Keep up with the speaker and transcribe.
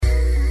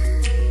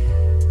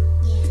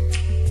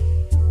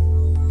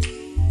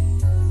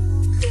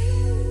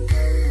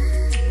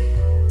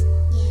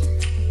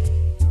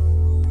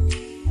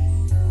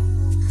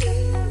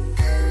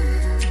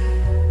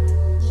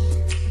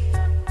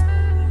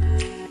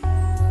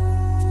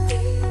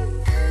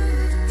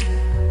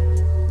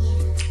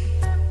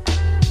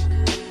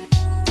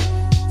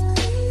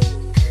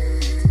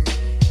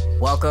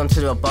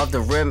to the Above the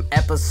Rim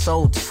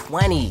episode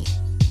 20.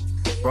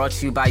 Brought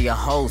to you by your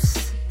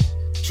host,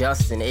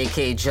 Justin,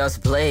 aka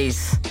Just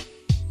Blaze.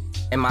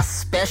 And my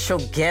special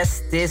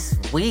guest this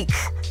week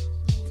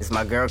is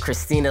my girl,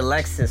 Christine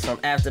Alexis from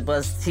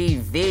AfterBuzz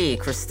TV.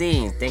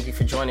 Christine, thank you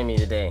for joining me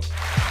today.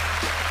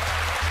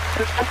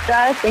 What's up,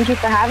 Gus? Thank you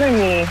for having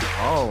me.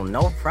 Oh,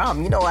 no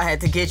problem. You know I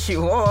had to get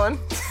you on.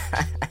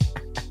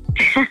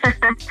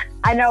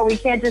 I know, we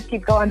can't just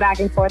keep going back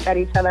and forth at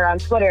each other on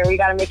Twitter. We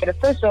got to make it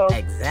official.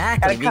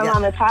 Exactly. Got to come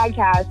on the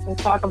podcast and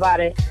talk about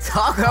it.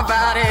 Talk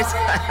about it.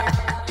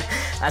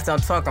 That's what I'm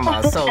talking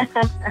about. So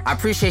I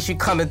appreciate you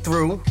coming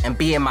through and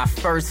being my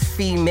first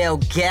female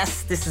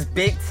guest. This is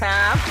big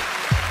time.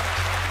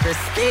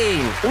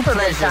 Christine, the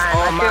pleasure's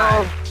all mine.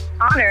 I feel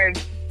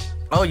honored.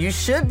 Oh, you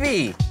should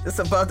be. This is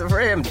Above the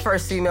Rim,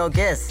 first female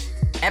guest.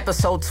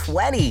 Episode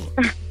 20.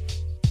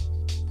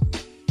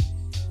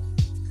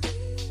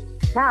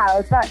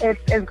 Yeah,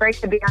 it's great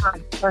to be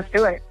on. Let's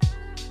do it.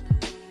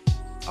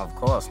 Of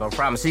course, no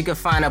problem. So you can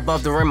find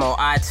Above the Rim on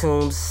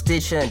iTunes,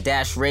 Stitcher, and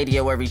Dash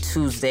Radio every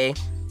Tuesday.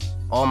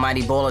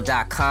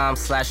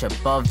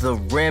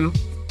 AlmightyBaller.com/AboveTheRim.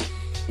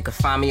 You can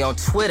find me on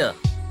Twitter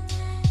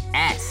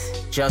at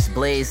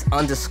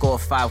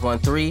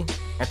JustBlaze_513.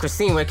 And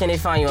Christine, where can they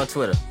find you on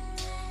Twitter?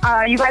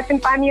 You guys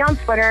can find me on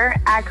Twitter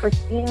at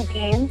Christine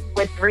Bean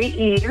with 3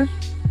 E's.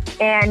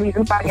 And you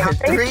can find me on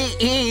Facebook.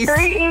 3 E's?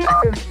 3 E's.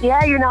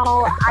 Yeah, you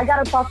know, I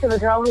got to talk to the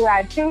girl who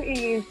had 2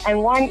 E's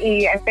and 1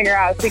 E and figure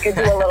out if we could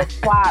do a little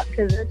swap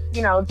because,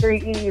 you know,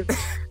 3 E's is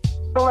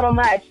a little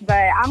much.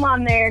 But I'm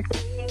on there,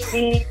 Christine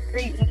Bean,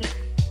 3 E's.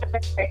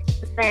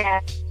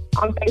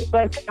 On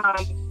Facebook,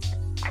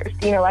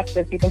 Christine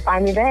Alexis. You can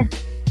find me there.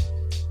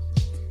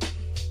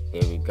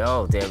 There we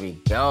go. There we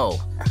go.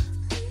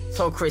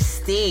 So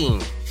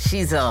Christine,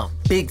 she's a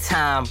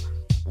big-time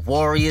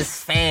Warriors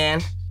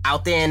fan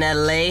out there in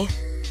LA.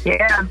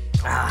 Yeah.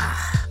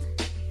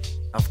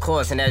 Of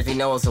course, and as we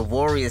know, as a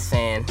Warriors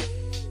fan,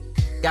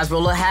 you guys were a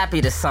little happy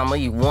this summer.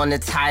 You won the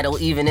title,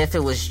 even if it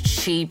was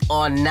cheap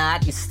or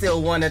not. You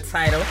still won the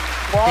title.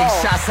 Whoa. Big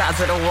shouts out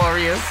to the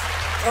Warriors.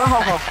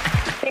 Oh,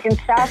 taking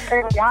shots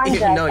early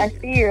on, I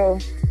see you.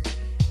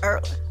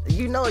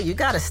 You know, you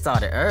gotta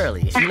start it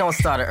early. If you don't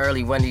start it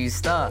early, when do you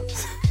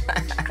start?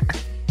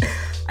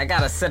 I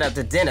gotta set up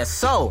the dinner.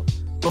 So,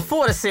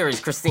 before the series,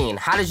 Christine,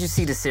 how did you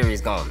see the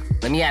series going?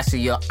 Let me ask you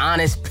your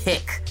honest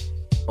pick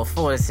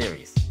before the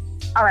series.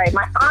 All right,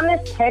 my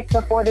honest pick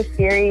before the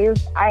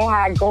series, I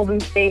had Golden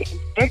State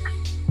 6,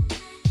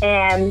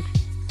 and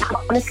I'm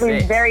honestly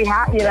very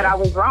happy that I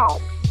was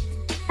wrong.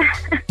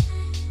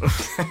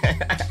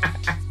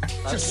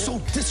 Just so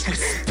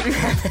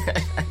disrespectful.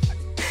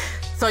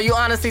 So you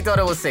honestly thought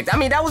it was 6. I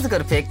mean, that was a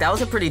good pick. That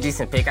was a pretty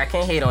decent pick. I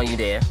can't hate on you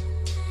there.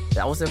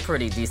 That was a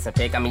pretty decent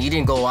pick. I mean, you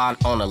didn't go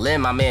out on a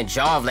limb. My man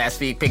Jarv last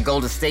week picked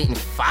Golden State in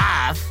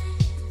 5.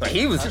 But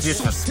he was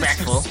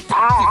disrespectful.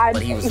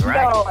 But he was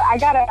right. No, I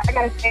gotta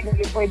say that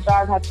your boy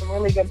Jarv had some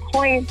really good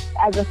points.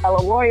 As a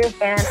fellow Warriors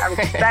fan, I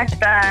respect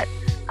that.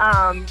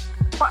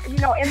 But, you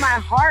know, in my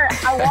heart,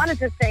 I wanted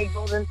to say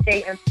Golden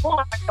State in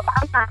 4, but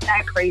I'm not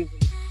that crazy.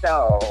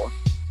 So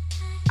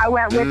I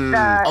went with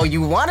the... Oh,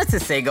 you wanted to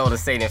say Golden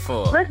State in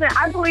 4. Listen,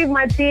 I believe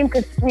my team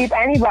could sweep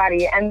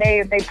anybody, and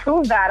they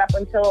proved that up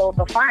until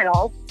the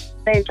finals.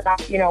 They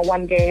dropped, you know,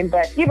 1 game,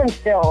 but even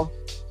still,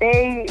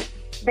 they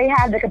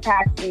had the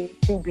capacity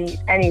to beat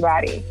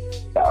anybody.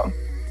 So.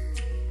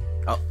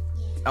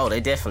 Oh, they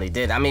definitely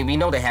did. I mean, we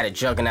know they had a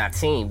juggernaut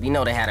team. We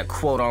know they had a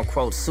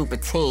quote-unquote super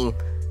team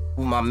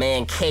with my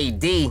man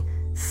KD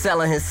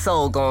selling his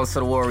soul going to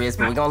the Warriors,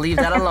 but we're going to leave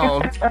that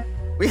alone.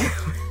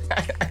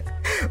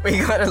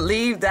 We're going to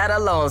leave that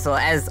alone. So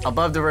as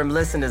Above the Rim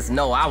listeners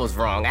know, I was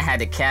wrong. I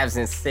had the Cavs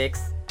in 6.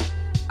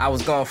 I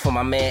was going for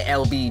my man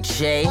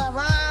LBJ.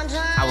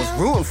 I was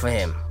rooting for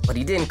him, but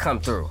he didn't come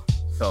through.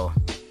 So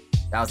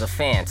I was a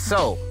fan.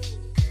 So,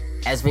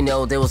 as we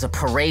know, there was a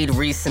parade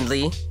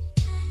recently.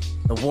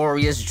 The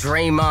Warriors,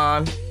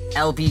 Draymond,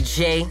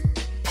 LBJ,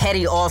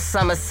 Petty All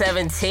Summer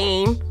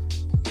 17.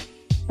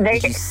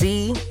 Did you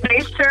see? They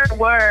sure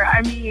were.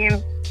 I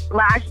mean,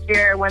 last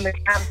year when the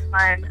Cavs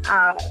won,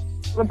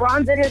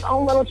 LeBron did his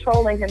own little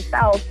trolling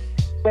himself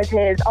with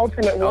his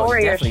Ultimate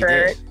Warrior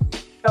shirt.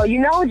 Did. So you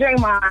know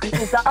Draymond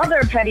is the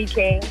other petty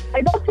king.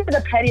 Like, those two are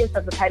the pettiest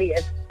of the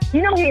pettiest.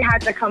 You know he had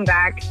to come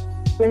back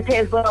with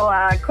his little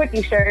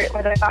quickie shirt,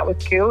 which I thought was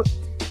cute.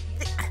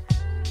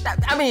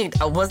 I mean,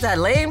 was that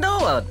lame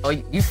though? Or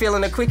you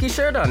feeling a quickie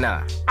shirt or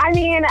not? I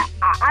mean,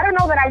 I don't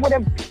know that I would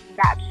have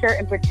that shirt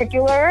in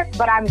particular,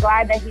 but I'm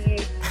glad that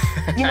he,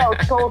 you know,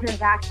 trolled him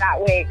back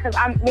that way. Because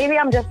maybe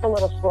I'm just a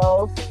little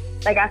slow.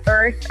 Like at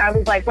first, I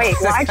was like, wait,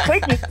 why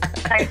quickie?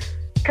 Like,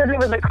 because it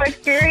was a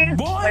quick series.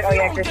 Like, oh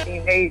yeah,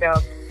 Christine, there you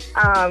go.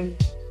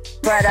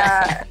 But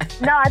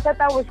no, I thought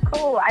that was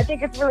cool. I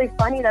think it's really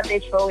funny that they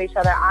troll each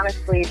other,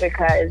 honestly,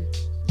 because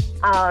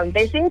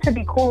they seem to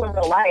be cool in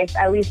real life,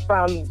 at least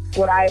from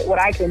what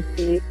I can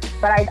see.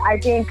 But I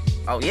think...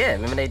 Oh, yeah.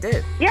 Remember they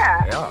did.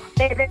 Yeah.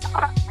 They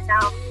talk.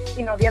 Now,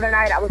 you know, the other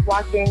night I was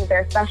watching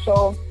their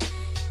special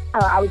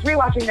I was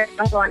rewatching their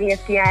special on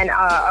ESPN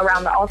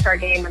around the All-Star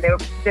game when they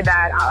did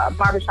that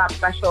barbershop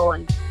special,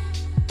 and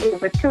it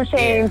was with 2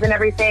 Chainz and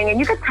everything. And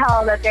you could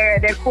tell that they're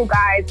cool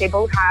guys. They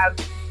both have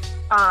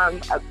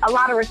a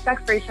lot of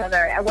respect for each other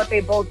and what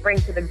they both bring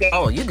to the game.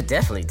 Oh, you could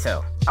definitely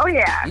tell. Oh,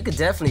 yeah. You could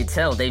definitely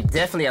tell. They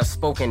definitely have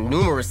spoken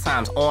numerous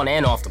times on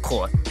and off the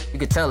court. You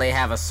could tell they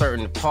have a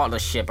certain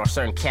partnership or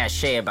certain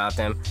cachet about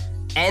them.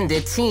 And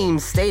their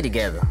teams stay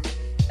together.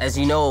 As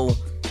you know,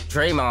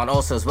 Draymond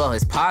also as well,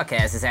 his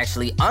podcast is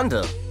actually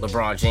under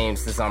LeBron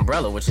James'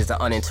 umbrella, which is the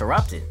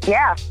Uninterrupted.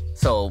 Yeah.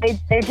 So they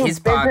do his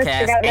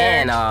podcast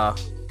and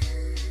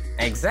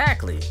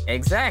exactly.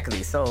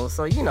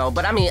 So you know,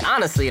 but I mean,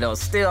 honestly though,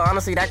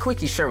 honestly, that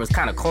Quickie shirt was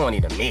kind of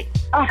corny to me.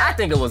 I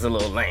think it was a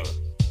little lame.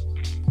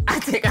 I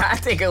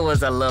think it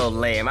was a little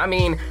lame. I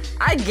mean,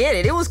 I get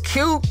it. It was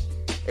cute.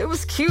 It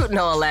was cute and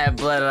all that,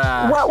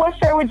 but what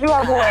shirt would you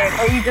have worn?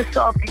 Or you just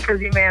salty because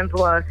your man's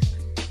was?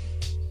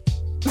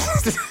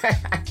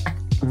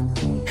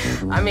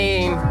 I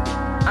mean,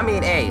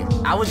 hey,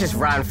 I was just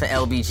riding for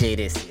LBJ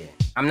this year.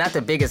 I'm not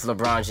the biggest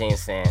LeBron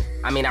James fan.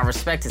 I mean, I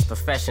respect his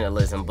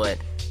professionalism, but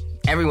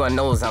everyone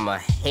knows I'm a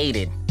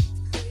hated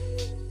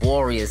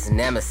Warriors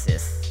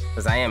nemesis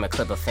because I am a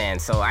Clipper fan.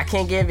 So I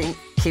can't give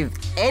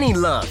any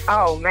love.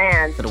 Oh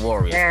man, to the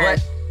Warriors,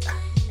 but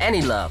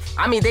any love.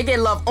 I mean, they get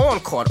love on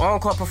court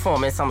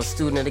performance. I'm a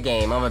student of the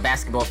game. I'm a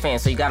basketball fan,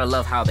 so you gotta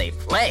love how they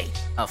play,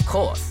 of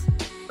course.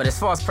 But as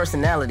far as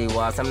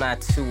personality-wise, I'm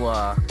not too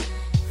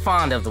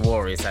fond of the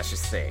Warriors, I should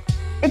say.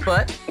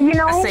 But you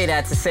know, I say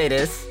that to say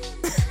this.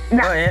 Go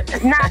ahead.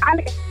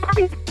 I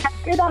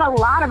hear that a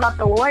lot about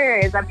the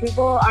Warriors, that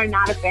people are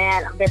not a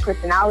fan of their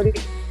personality.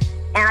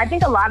 And I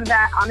think a lot of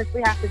that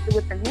honestly has to do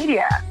with the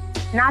media.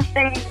 Not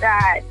saying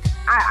that,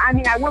 I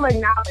mean, I will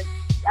acknowledge,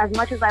 as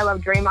much as I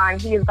love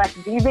Draymond, he is like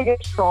the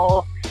biggest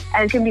troll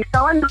and can be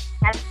so annoying.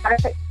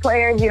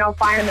 Players, you know,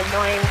 find him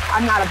annoying.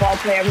 I'm not a ball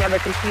player. I've never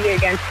competed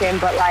against him.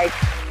 But, like,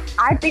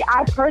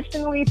 I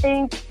personally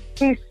think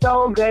he's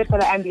so good for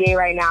the NBA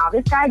right now.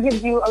 This guy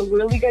gives you a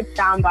really good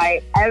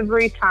soundbite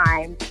every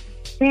time.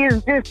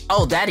 He's just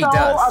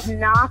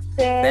obnoxious.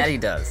 That he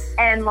does.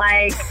 And,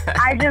 like,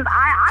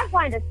 I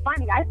find it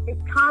funny. I think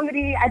it's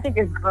comedy. I think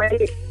it's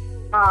great.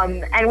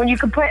 And when you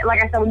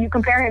like I said, when you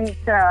compare him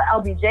to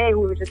LBJ,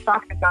 who we were just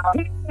talking about,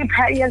 he's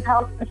petty as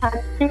hell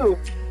sometimes too.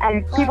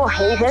 And people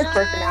hate his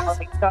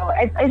personality. So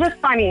it's just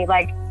funny.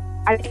 Like,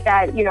 I think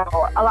that, you know,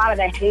 a lot of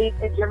the hate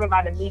is driven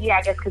by the media,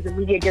 I guess, because the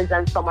media gives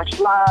them so much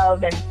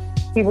love and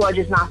people are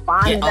just not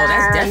fond of them. Oh,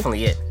 that's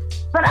definitely it.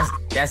 But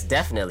that's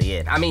definitely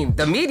it. I mean,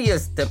 the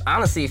media's,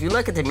 honestly, if you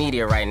look at the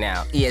media right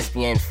now,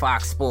 ESPN,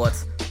 Fox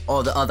Sports,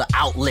 all the other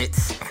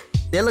outlets,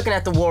 they're looking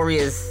at the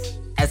Warriors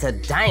as a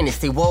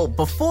dynasty. Well,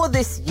 before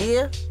this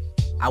year,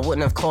 I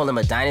wouldn't have called them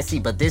a dynasty,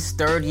 but this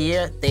third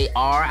year, they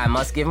are, I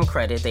must give them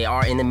credit, they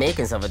are in the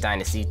makings of a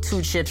dynasty.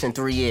 2 chips in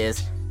 3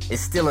 years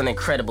is still an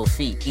incredible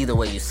feat, either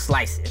way you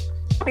slice it.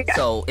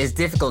 So it's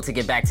difficult to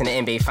get back to the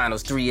NBA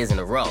Finals 3 years in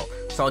a row.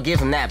 So I'll give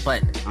them that,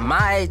 but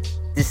my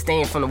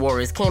disdain from the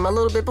Warriors came a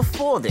little bit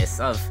before this.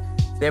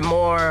 They're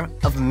more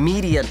of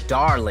media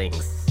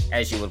darlings,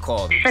 as you would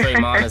call them.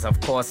 Draymond is, of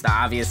course, the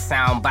obvious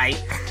soundbite.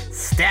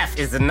 Steph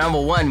is the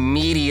 #1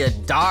 media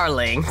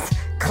darling.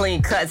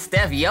 Clean cut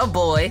Steph, your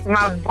boy.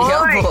 My boy.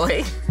 Your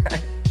boy.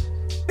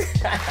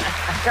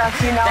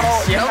 Just, you know,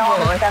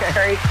 I'm a Steph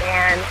Curry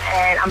fan,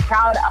 and I'm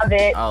proud of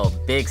it. Oh,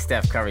 big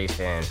Steph Curry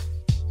fan.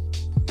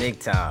 Big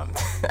time.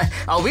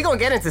 Oh, we gonna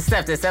get into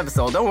Steph this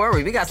episode. Don't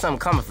worry, we got something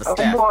coming for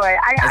Steph. Oh boy,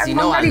 as you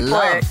know,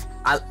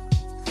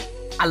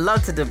 I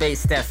love to debate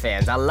Steph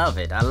fans. I love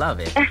it.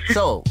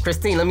 So,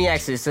 Christine, let me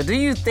ask you. So, do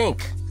you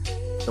think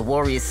the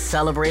Warriors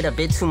celebrate a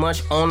bit too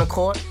much on the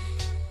court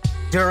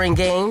during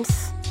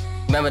games?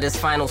 Remember this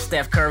final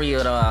Steph Curry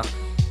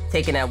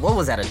taking that, what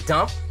was that, a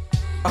dump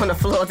on the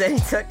floor that he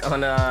took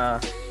on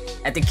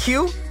at the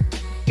Q?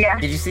 Yeah.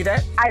 Did you see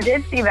that? I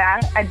did see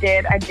that. I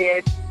did.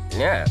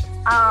 Yeah.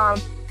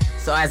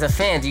 So as a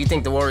fan, do you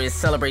think the Warriors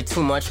celebrate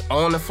too much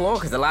on the floor?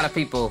 Because a lot of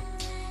people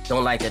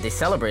don't like that they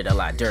celebrate a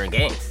lot during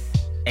games.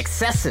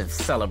 Excessive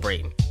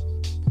celebrating.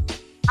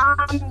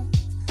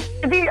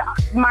 To be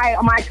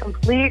my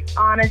complete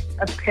honest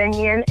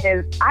opinion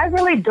is I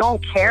really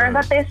don't care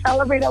that they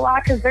celebrate a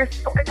lot because they're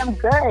so damn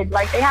good.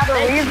 Like, they have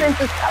a reason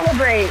to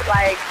celebrate.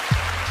 Like,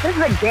 this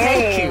is a game.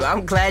 Thank you.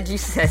 I'm glad you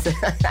said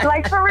that.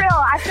 Like, for real,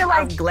 I feel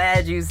like... I'm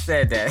glad you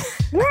said that.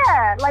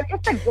 Yeah, like,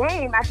 it's a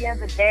game at the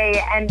end of the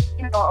day. And,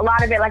 you know, a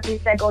lot of it, like we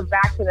said, goes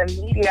back to the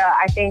media.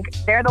 I think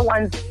they're the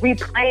ones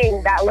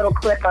replaying that little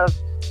clip of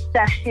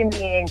Steph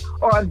shimmying,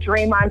 or of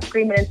Draymond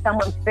screaming in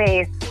someone's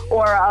face,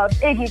 or of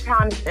Iggy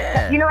pounding.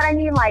 Yeah. You know what I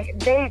mean? Like,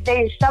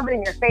 they shove it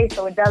in your face,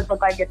 so it does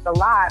look like it's a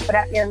lot. But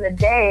at the end of the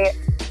day,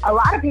 a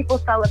lot of people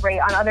celebrate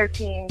on other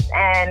teams,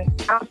 and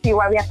I don't see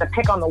why we have to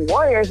pick on the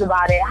Warriors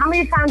about it. How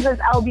many times has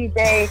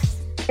LBJ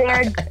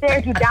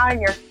stared you down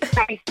in your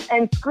face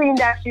and screamed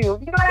at you?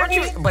 You know what I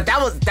mean? But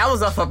that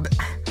was off of.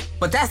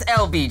 But that's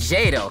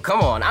LBJ though.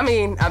 Come on. I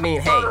mean,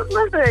 hey.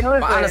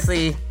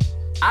 Listen.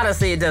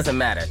 Honestly, it doesn't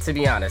matter, to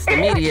be honest. The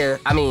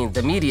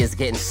media is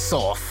getting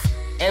soft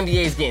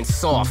NBA's getting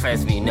soft,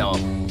 as we know.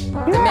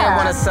 The man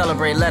want to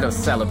celebrate, let him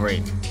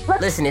celebrate.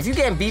 Listen, if you're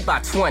getting beat by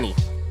 20,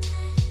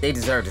 they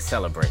deserve to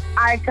celebrate.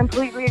 I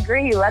completely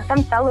agree. Let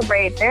them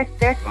celebrate.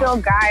 There's still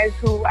guys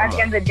who, at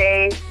the end of the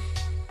day,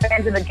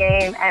 fans of the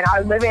game and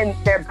are living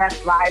their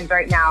best lives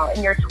right now.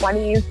 In your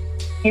 20s,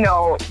 you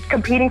know,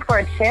 competing for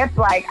a chip.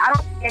 Like, I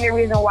don't see any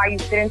reason why you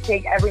shouldn't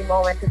take every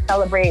moment to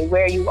celebrate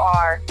where you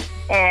are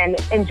and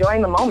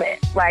enjoying the moment.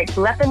 Like,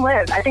 let them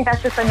live. I think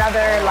that's just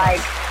another,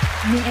 like,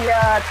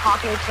 media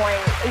talking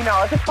point. You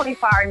know, it's a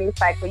 24-hour news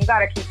cycle. You got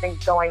to keep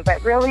things going.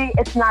 But really,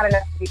 it's not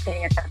enough to be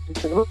paying attention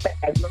to.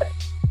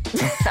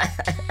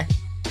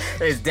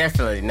 It's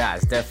definitely not.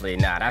 It's definitely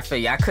not. I feel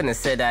you. I couldn't have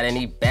said that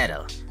any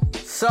better.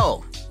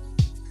 So,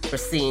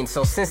 Christine,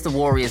 so since the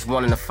Warriors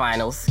won in the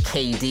finals,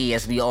 KD,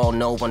 as we all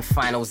know, won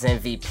finals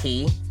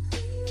MVP,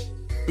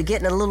 they're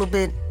getting a little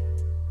bit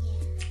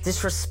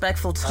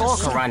disrespectful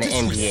talk around the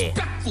NBA.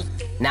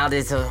 Now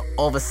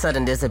all of a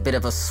sudden there's a bit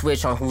of a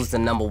switch on who's the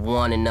number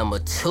 1 and number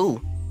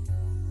 2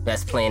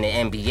 best player in the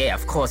NBA.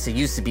 Of course, it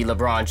used to be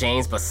LeBron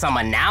James, but some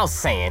are now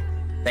saying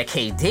that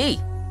KD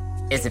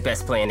is the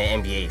best player in the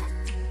NBA.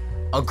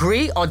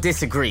 Agree or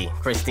disagree,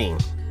 Christine?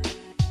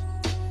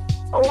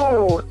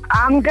 Oh,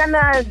 I'm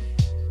gonna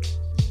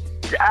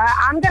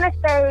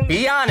say...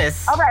 Be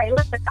honest. All right,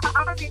 listen,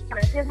 I'm gonna be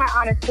honest. Here's my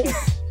honest take.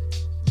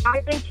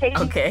 I think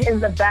KD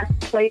is the best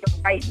player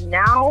right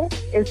now.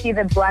 Is he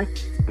the best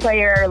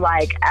player,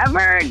 like,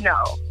 ever?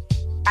 No.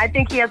 I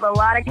think he has a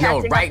lot of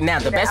catching. No, right now.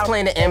 The best player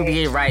in the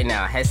NBA right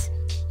now. Has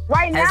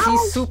he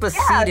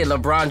superseded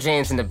LeBron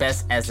James in the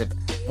best as a...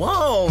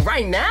 Whoa,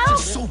 right now?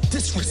 So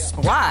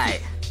disrespectful. Why?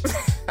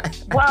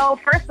 Well,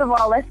 first of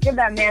all, let's give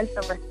that man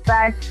some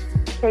respect.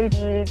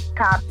 KD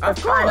copped the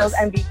Finals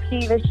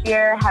MVP this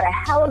year, had a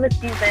hell of a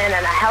season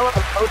and a hell of a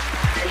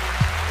postseason,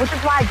 which is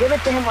why I give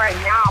it to him right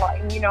now.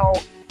 And, you know,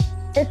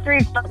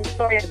 history tells the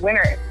story of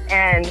winners.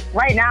 And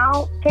right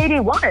now,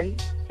 KD won.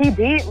 He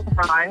beat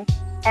LeBron.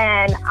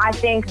 And I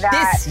think that...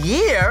 This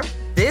year,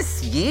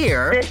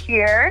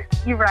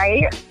 you're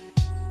right.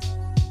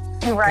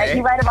 You're right. Okay.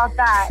 You're right about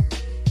that.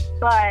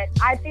 But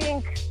I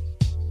think...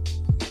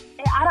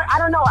 I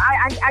don't know.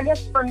 I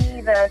guess for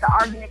me, the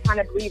argument kind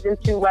of bleeds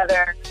into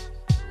whether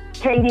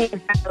KD is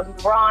better than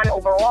LeBron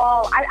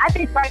overall. I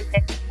think right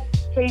now,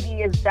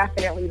 KD is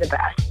definitely the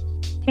best.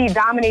 He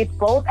dominates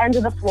both ends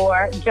of the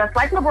floor, just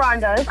like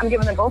LeBron does. I'm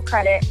giving them both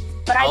credit.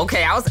 But I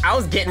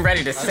was getting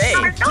ready to say,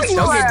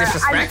 don't get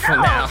disrespectful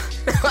now.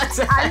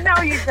 I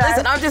know you does.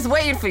 Listen, I'm just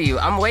waiting for you.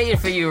 I'm waiting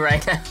for you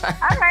right now.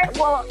 All right,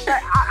 well,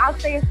 I'll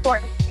say it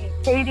short.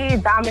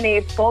 KD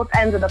dominates both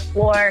ends of the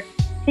floor.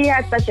 He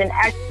had such an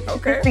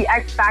the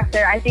X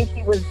factor. I think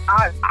he was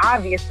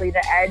obviously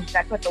the edge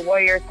that put the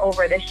Warriors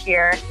over this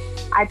year.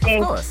 I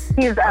think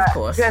he's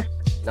just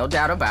no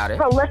doubt about it.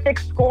 Prolific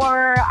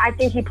scorer. I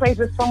think he plays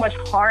with so much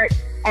heart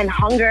and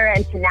hunger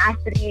and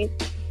tenacity,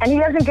 and he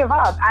doesn't give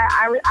up.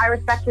 I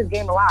respect his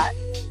game a lot.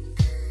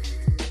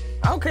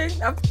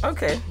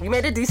 Okay. You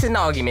made a decent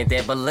argument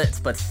there,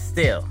 but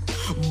still,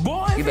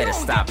 you better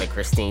stop it,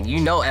 Christine. You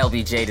know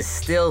LBJ is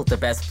still the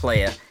best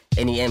player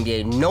in the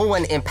NBA. No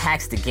one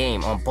impacts the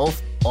game on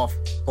both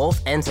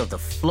ends of the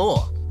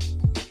floor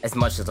as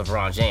much as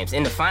LeBron James.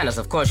 In the finals,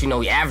 of course, you know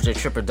he averaged a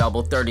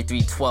triple-double,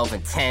 33, 12,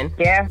 and 10.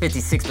 Yeah.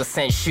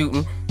 56%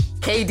 shooting.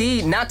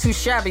 KD, not too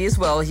shabby as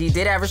well. He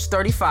did average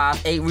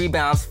 35, 8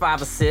 rebounds,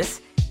 5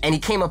 assists, and he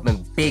came up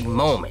in big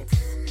moments.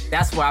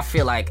 That's where I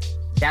feel like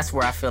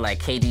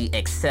KD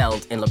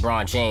excelled in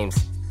LeBron James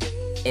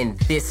in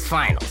this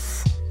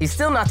finals. He's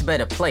still not the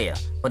better player,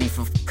 but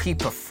he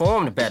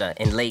performed better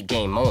in late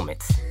game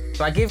moments.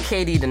 So I give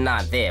KD the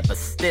nod there, but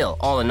still,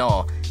 all in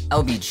all,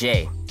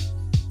 LBJ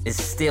is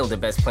still the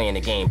best player in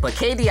the game. But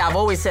KD, I've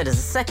always said, is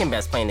the second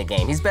best player in the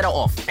game. He's better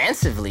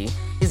offensively.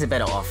 He's a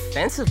better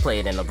offensive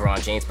player than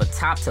LeBron James, but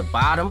top to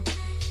bottom,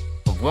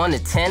 from 1 to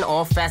 10,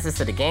 all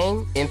facets of the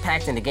game,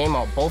 impacting the game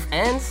on both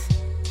ends,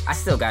 I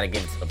still gotta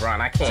give it to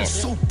LeBron. I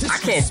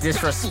can't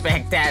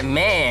disrespect that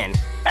man.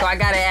 So I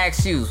gotta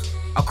ask you,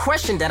 a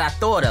question that I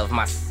thought of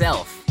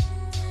myself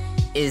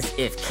is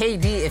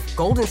if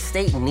Golden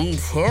State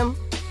needs him,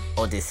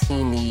 or does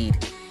he need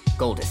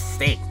Golden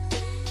State?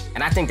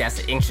 And I think that's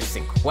an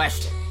interesting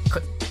question.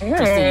 Christine,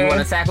 you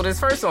want to tackle this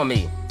first on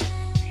me?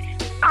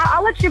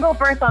 I'll let you go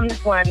first on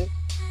this one.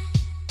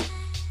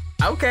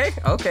 Okay.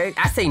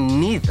 I say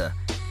neither.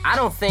 I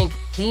don't think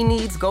he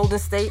needs Golden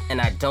State,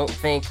 and I don't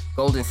think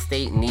Golden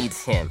State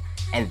needs him.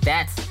 And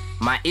that's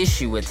my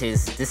issue with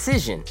his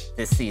decision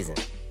this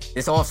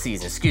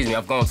offseason,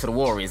 of going to the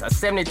Warriors. A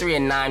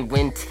 73-9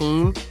 win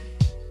team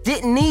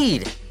didn't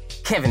need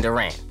Kevin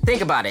Durant.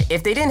 Think about it.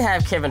 If they didn't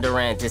have Kevin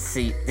Durant this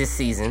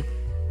season,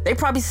 they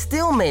probably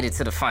still made it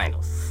to the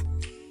finals.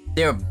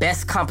 Their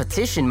best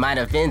competition might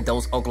have been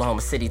those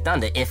Oklahoma City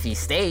Thunder if he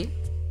stayed,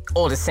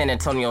 or the San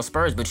Antonio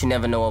Spurs, but you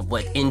never know of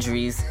what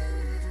injuries,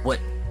 what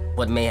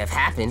may have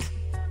happened.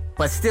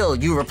 But still,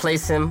 you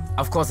replace him,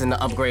 of course, in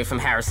the upgrade from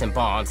Harrison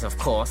Barnes, of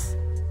course.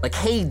 But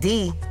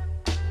KD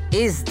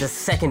is the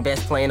second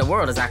best player in the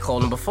world, as I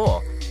called him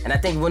before. And I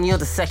think when you're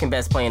the second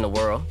best player in the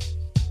world,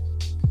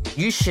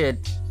 you should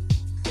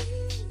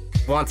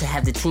want to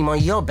have the team on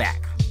your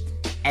back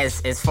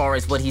as far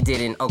as what he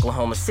did in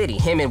Oklahoma City.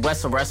 Him and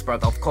Russell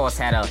Westbrook, of course,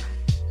 had a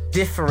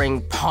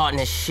differing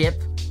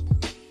partnership.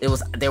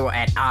 They were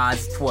at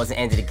odds towards the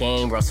end of the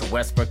game. Russell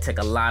Westbrook took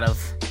a lot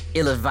of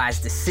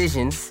ill-advised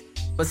decisions,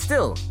 but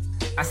still,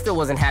 I still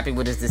wasn't happy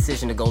with his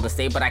decision to Golden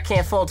State, but I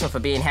can't fault him for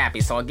being happy,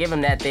 so I'll give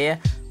him that there.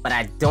 But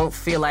I don't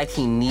feel like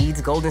he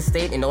needs Golden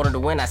State in order to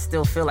win. I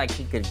still feel like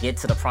he could get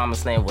to the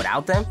promised land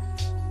without them,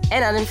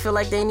 and I didn't feel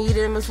like they needed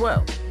him as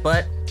well.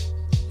 But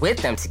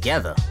with them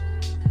together,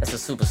 that's a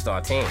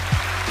superstar team.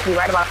 You're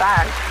right about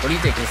that. What do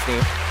you think,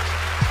 Christine?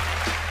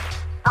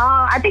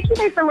 I think you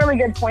made some really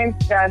good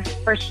points,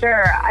 Jeff, for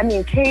sure. I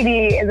mean,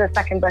 KD is the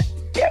second best,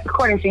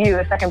 according to you,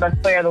 the second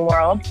best player in the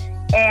world.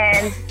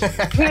 And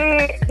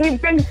he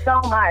brings so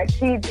much.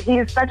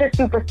 He's such a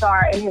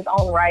superstar in his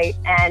own right,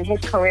 and his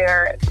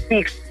career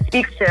speaks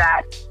to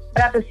that.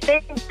 But at the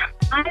same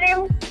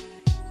time,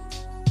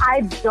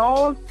 I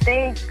don't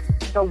think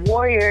the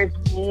Warriors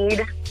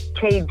need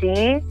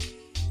KD.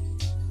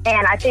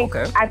 And I think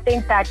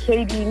that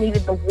KD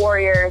needed the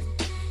Warriors.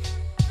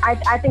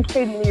 I think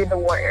KD needed the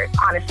Warriors,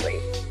 honestly,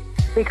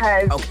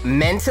 because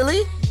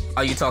mentally?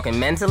 Are you talking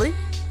mentally?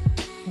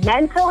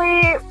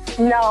 Mentally,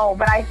 no,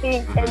 but I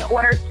think in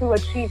order to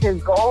achieve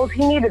his goals,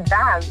 he needed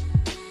them,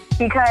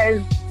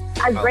 because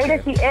as great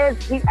as he is,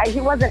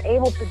 he wasn't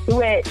able to do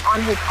it on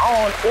his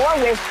own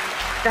or with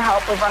the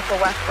help of Russell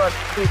Westbrook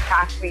these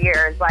past few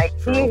years. Like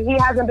he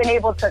hasn't been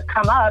able to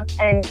come up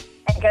and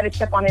get a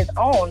chip on his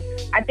own.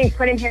 I think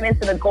putting him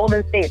into the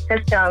Golden State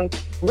system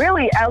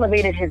really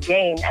elevated his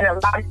game and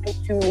allowed him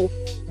to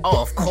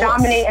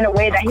dominate in a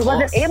way that he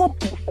wasn't able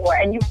to before.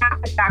 And you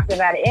have to factor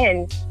that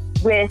in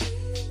with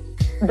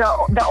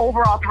the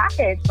overall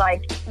package.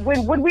 Like,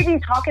 would we be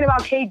talking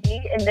about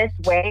KD in this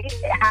way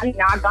had he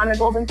not gone to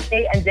Golden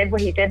State and did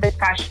what he did this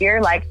past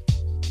year? Like,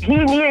 he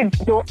needed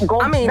Golden.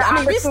 I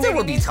mean, we still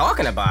would be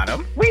talking about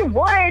him. We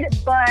would,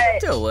 but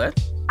still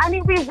would. I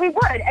mean, we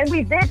would, and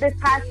we did this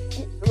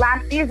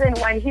last season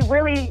when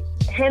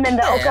him and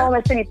the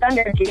Oklahoma City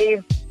Thunder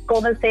gave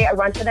Golden State a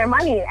run for their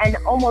money and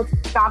almost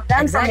stopped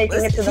them from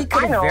making it to the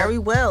finals. Very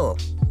well.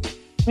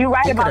 You're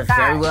right about that. He could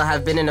very well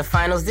have been in the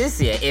finals this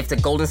year if the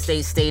Golden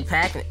State stayed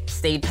pat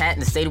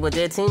and stayed with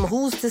their team.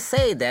 Who's to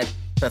say that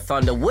the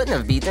Thunder wouldn't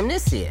have beat them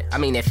this year? I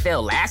mean, they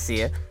failed last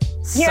year.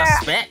 Yeah,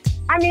 suspect.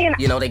 I mean,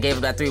 they gave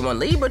them that 3-1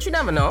 lead, but you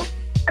never know.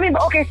 I mean,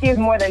 but OKC is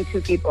more than two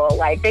people.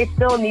 Like, they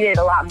still needed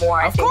a lot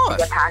more, I think, to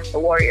get past the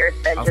Warriors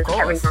than just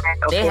Kevin Durant.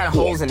 They had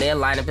holes in their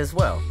lineup as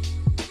well.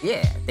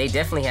 Yeah, they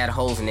definitely had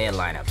holes in their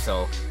lineup.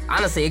 So,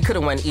 honestly, it could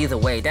have went either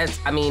way.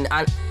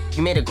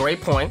 You made a great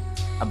point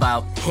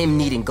about him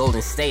needing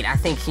Golden State. I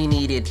think he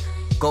needed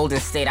Golden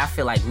State, I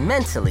feel like,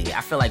 mentally. I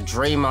feel like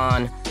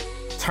Draymond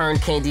turned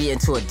KD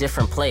into a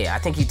different player. I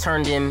think he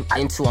turned him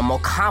into a more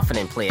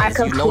confident player. I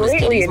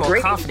completely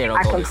agree.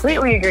 I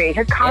completely agree.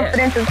 His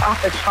confidence is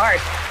off the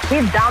charts.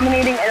 He's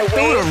dominating in a way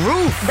through the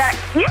roof.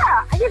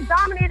 He's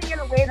dominating in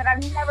a way that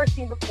I've never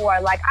seen before.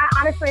 Like, I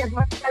honestly, as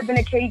much as I've been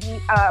a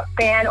KD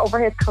fan over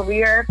his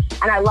career,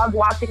 and I loved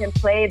watching him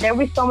play, there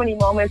were so many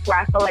moments where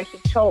I felt like he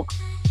choked,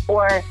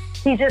 or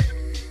he just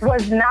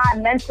was not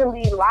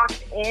mentally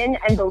locked in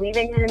and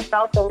believing in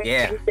himself the way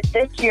he did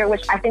this year,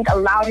 which I think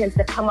allowed him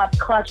to come up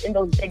clutch in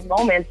those big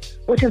moments,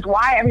 which is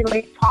why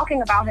everybody's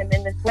talking about him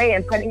in this way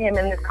and putting him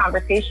in this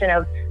conversation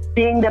of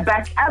being the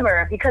best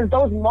ever. Because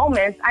those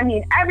moments, I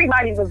mean,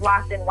 everybody was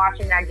locked in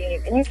watching that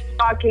game, and you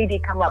saw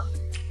KD come up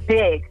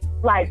big,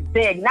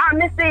 not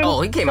missing.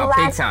 Oh, he came up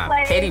big time.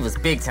 Play. KD was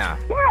big time.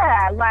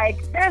 Yeah, like,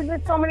 there's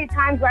been so many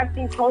times where I've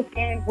seen close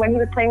games when he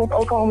was playing with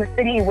Oklahoma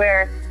City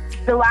where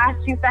the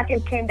last few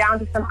seconds came down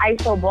to some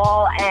ISO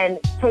ball and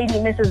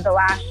KD misses the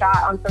last shot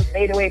on some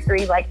fadeaway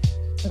three. Like,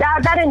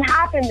 that didn't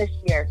happen this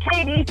year.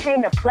 KD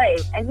came to play,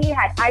 and he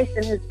had ice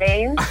in his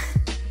veins.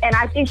 And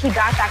I think he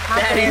got that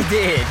confidence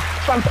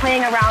from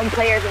playing around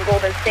players in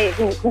Golden State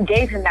who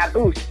gave him that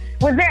boost.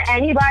 Was there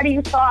anybody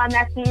you saw on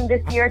that team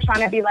this year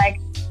trying to be like,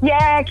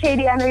 yeah,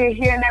 KD, I know you're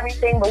here and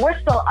everything, but we're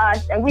still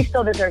us, and we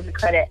still deserve the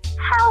credit?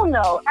 Hell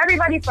no.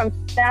 Everybody from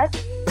Steph,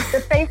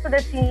 the face of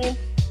the team,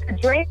 to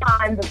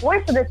Draymond, the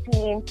voice of the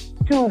team,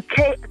 to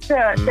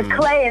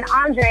Clay and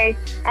Andre,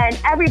 and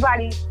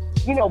everybody,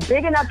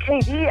 bigging up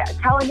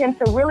KD, telling him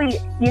to really,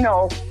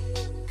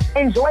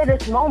 enjoy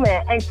this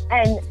moment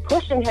and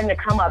pushing him to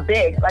come up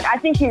big. Like, I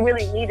think he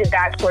really needed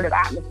that sort of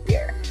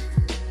atmosphere.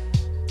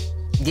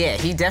 Yeah,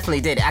 he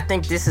definitely did. I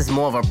think this is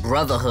more of a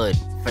brotherhood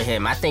for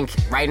him. I think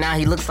right now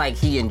he looks like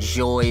he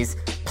enjoys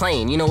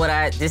playing. You know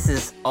what? This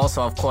is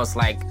also, of course,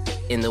 like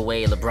in the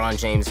way LeBron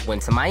James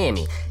went to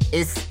Miami.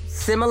 It's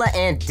similar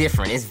and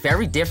different. It's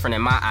very different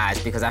in my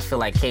eyes because I feel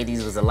like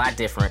KD's was a lot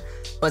different,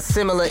 but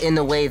similar in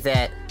the way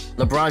that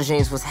LeBron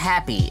James was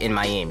happy in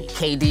Miami.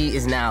 KD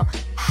is now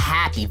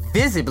happy,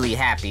 visibly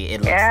happy,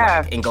 it looks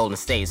like, in Golden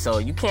State. So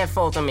you can't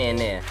fault him in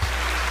there.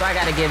 So I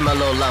gotta give him a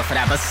little love for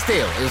that. But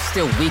still, it was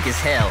still weak as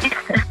hell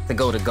to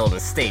go to Golden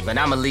State. But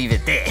I'ma leave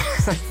it there.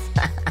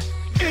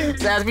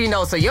 So as we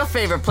know, so your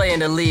favorite player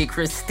in the league,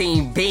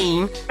 Christine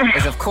Beam,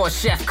 is of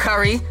course Chef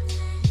Curry.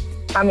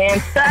 My man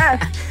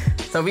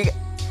Steph. So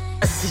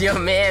your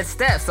man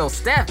Steph. So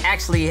Steph,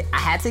 actually, I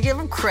had to give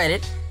him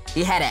credit.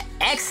 He had an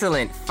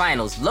excellent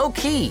finals. Low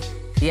key,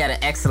 he had an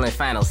excellent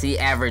finals. He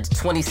averaged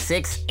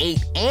 26, 8,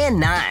 and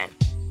 9.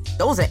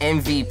 Those are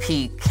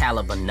MVP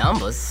caliber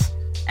numbers,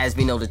 as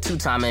we know the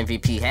two-time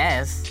MVP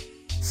has.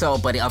 So,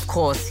 but of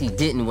course, he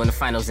didn't win the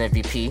finals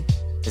MVP,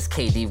 because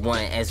KD won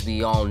it, as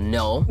we all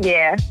know.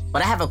 Yeah.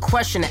 But I have a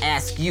question to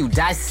ask you.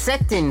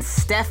 Dissecting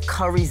Steph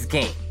Curry's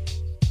game.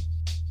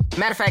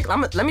 Matter of fact,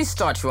 let me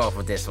start you off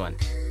with this one.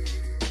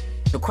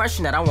 The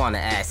question that I want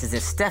to ask is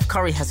if Steph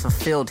Curry has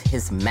fulfilled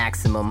his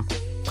maximum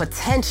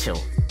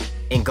potential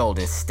in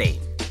Golden State.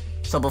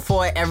 So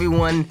before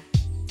everyone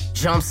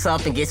jumps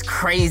up and gets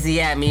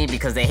crazy at me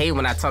because they hate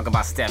when I talk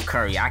about Steph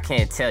Curry, I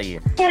can't tell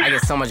you. I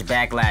get so much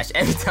backlash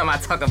every time I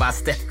talk about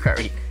Steph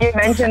Curry. Your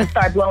mentions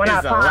start blowing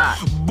up, It's a lot.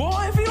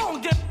 Boy, if you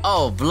don't get...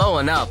 Oh,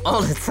 blowing up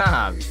all the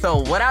time. So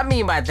what I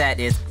mean by that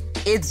is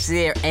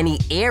there any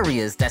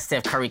areas that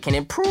Steph Curry can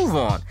improve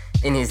on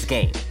in his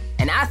game?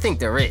 And I think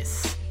there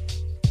is.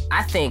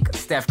 I think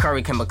Steph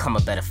Curry can become a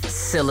better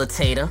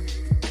facilitator,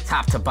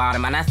 top to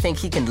bottom, and I think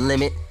he can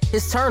limit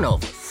his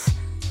turnovers.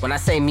 When I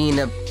say being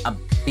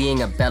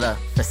a better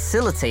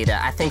facilitator,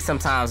 I think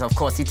sometimes, of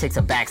course, he takes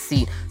a back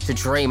seat to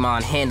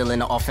Draymond handling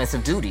the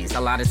offensive duties. A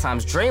lot of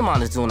times,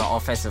 Draymond is doing the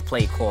offensive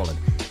play calling.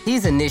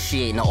 He's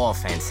initiating the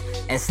offense.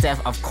 And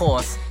Steph, of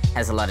course,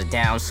 has a lot of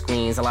down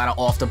screens, a lot of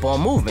off-the-ball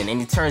movement, and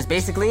he turns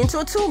basically into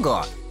a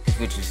two-guard, is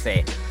what you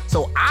say.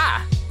 So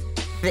I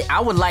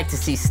would like to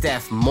see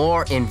Steph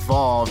more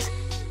involved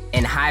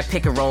in high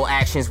pick-and-roll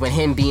actions with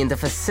him being the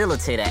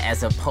facilitator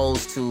as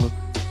opposed to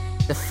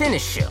the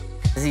finisher,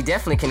 because he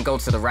definitely can go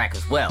to the rack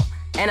as well.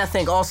 And I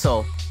think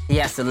also he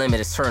has to limit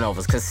his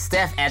turnovers, because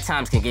Steph at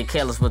times can get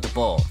careless with the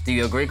ball. Do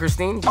you agree,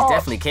 Christine? He's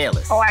definitely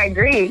careless. Oh, I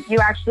agree. You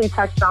actually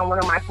touched on one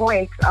of my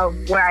points of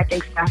where I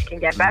think Steph can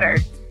get better.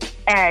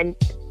 And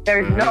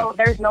there's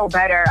no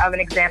better of an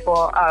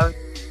example of,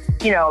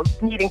 you know,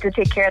 needing to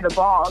take care of the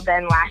ball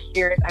than last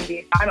year's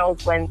NBA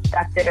Finals when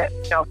Steph did it,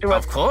 threw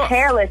a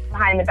careless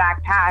behind the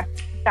back pass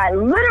that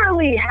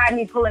literally had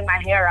me pulling my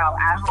hair out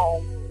at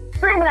home,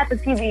 screaming at the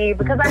TV,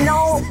 because I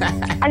know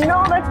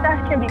that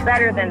Steph can be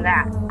better than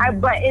that.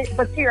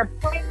 But to your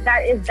point,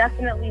 that is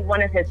definitely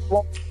one of his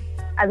flaws.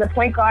 As a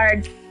point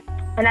guard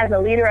and as a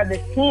leader of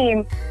this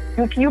team,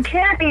 you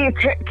can't be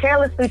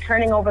carelessly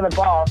turning over the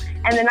ball.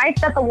 And the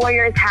nights that the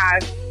Warriors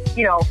have,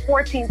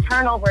 14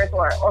 turnovers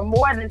or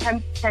more than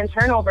 10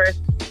 turnovers,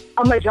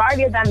 a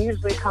majority of them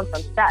usually come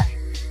from Steph.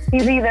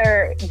 He's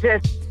either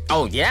just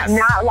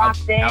not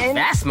locked in. A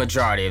vast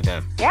majority of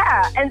them.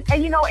 Yeah, and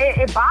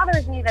it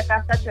bothers me that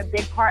that's such a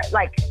big part,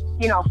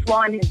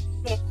 flaw in his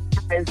game.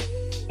 Because,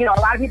 a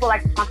lot of people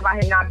like to talk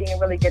about him not being a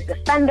really good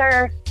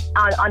defender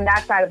on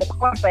that side of the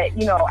court. But,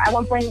 at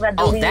one point he led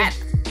the league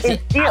in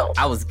steals.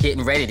 I was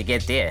getting ready to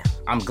get there.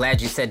 I'm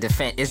glad you said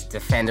it's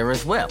defender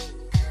as well.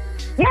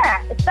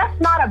 Yeah, Steph's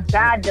not a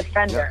bad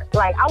defender.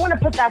 Like, I want to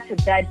put that to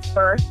bed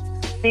first,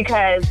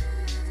 because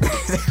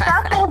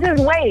Steph holds his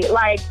weight.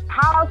 Like,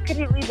 how else could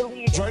he lead the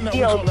league in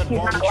steals if he's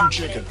not locked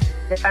in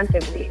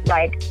defensively?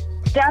 Like,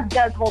 Steph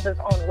does hold his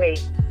own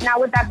weight. Now,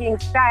 with that being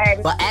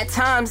said... But at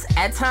times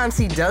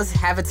he does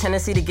have a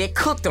tendency to get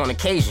cooked on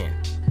occasion.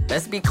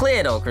 Let's be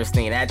clear, though,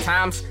 Christine. At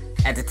times,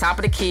 at the top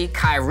of the key,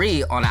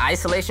 Kyrie, on an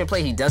isolation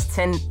play, he does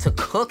tend to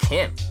cook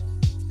him.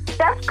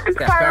 Steph cooked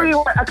Kyrie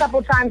a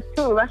couple times,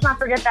 too. Let's not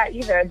forget that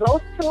either.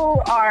 Those two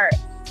are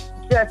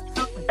just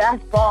the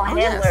best ball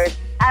handlers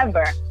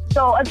ever.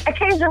 So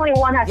occasionally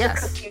one has to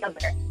cook the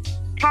other.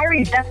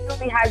 Kyrie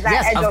definitely has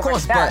that edge over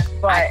Steph,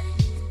 but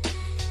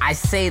I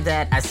say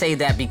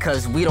that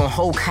because we don't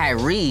hold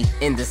Kyrie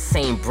in the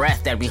same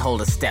breath that we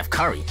hold a Steph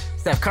Curry.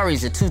 Steph Curry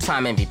is a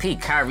two-time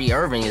MVP. Kyrie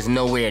Irving is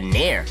nowhere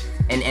near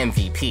an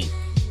MVP.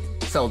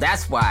 So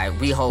that's why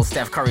we hold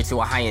Steph Curry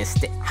to a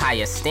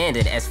higher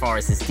standard as far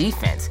as his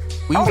defense.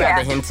 We'd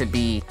rather him to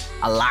be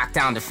a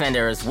lockdown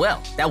defender as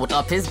well. That would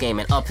up his game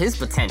and up his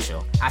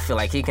potential. I feel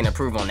like he can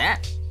improve on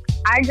that.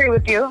 I agree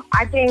with you.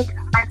 I think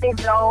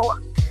though,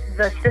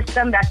 the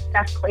system that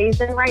Steph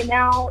plays in right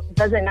now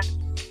doesn't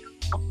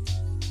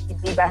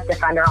be the best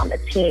defender on the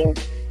team.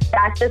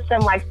 That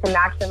system likes to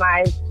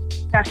maximize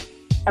Steph's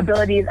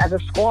abilities as a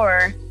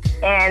scorer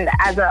and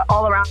as an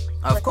all-around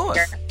player. Of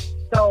course.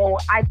 So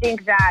I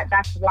think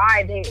that's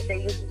why they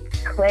use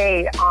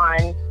Clay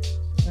on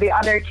the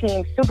other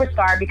team's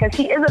superstar, because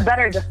he is a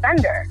better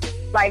defender.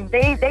 Like,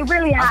 they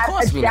really have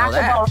a jack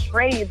of all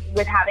trades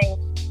with having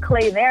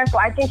Clay there. So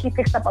I think he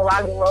picks up a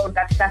lot of the load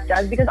that Steph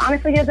does, because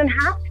honestly, he doesn't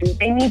have to.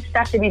 They need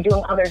Steph to be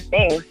doing other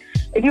things.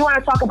 If you want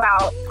to talk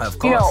about,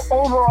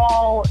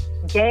 overall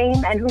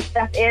game and who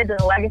Steph is and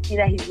the legacy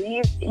that he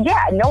leaves,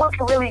 no one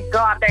can really go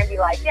out there and be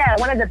like,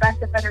 one of the best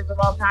defenders of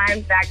all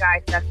time, that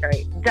guy, Steph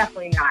Curry.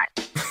 Definitely not.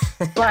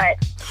 But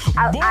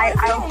I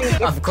don't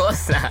think of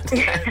course not.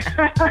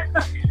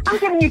 I'm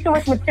giving you too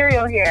much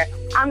material here.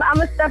 I'm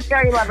a Steph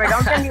Curry lover,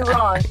 don't get me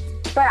wrong.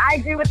 But I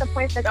agree with the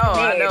points that you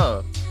made. I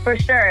know. For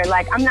sure.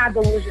 Like, I'm not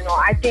delusional.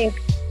 I think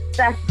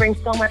Steph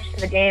brings so much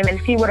to the game, and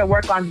if he were to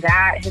work on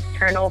that, his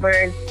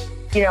turnovers,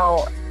 you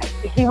know,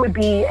 he would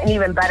be an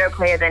even better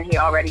player than he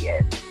already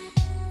is.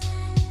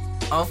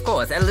 Of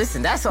course. And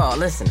listen, that's all.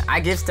 Listen, I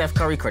give Steph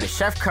Curry credit.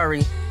 Steph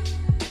Curry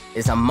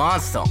is a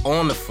monster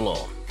on the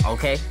floor,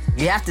 okay?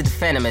 You have to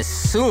defend him as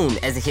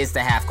soon as he hits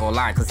the half-court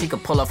line because he can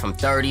pull up from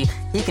 30.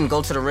 He can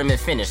go to the rim and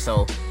finish.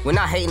 So we're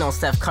not hating on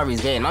Steph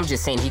Curry's game. I'm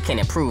just saying he can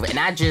improve. And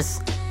I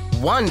just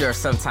wonder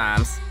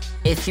sometimes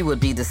if he would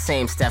be the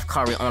same Steph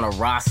Curry on a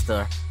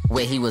roster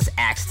where he was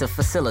asked to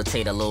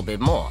facilitate a little bit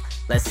more.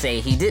 Let's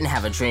say he didn't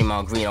have a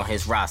Draymond Green on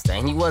his roster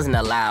and he wasn't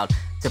allowed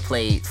to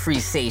play free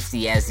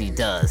safety as he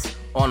does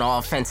on the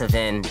offensive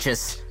end,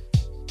 just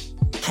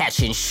catch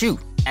and shoot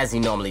as he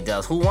normally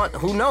does.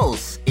 Who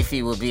knows if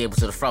he will be able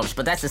to flourish?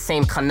 But that's the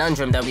same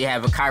conundrum that we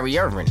have with Kyrie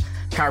Irving.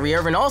 Kyrie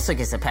Irving also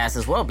gets a pass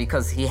as well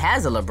because he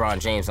has a LeBron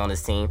James on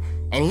his team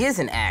and he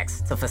isn't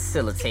asked to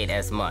facilitate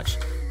as much.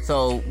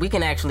 So we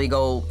can actually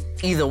go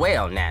either way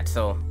on that.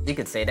 So you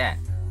could say that.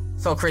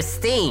 So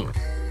Christine,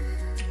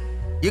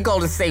 your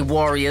Golden State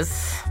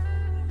Warriors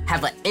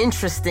have an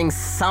interesting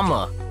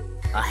summer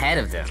ahead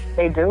of them.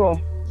 They do.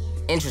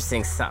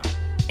 Interesting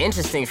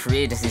free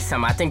agency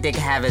summer. I think they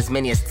could have as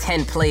many as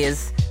 10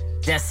 players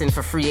destined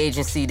for free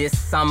agency this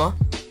summer.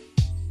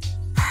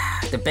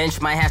 The bench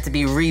might have to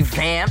be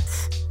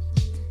revamped.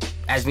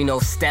 As we know,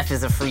 Steph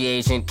is a free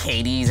agent.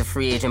 KD's a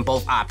free agent.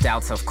 Both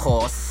opt-outs, of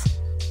course.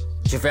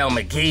 JaVale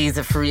McGee's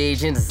a free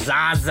agent.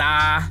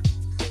 Zaza,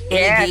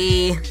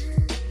 Iggy,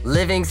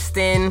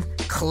 Livingston,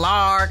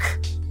 Clark.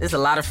 There's a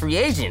lot of free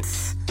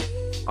agents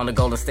on the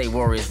Golden State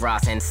Warriors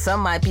roster, and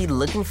some might be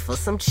looking for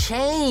some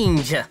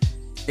change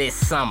this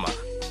summer.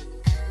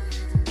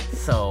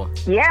 So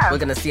we're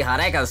gonna see how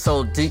that goes.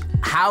 So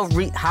how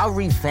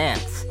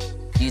revamped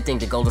do you think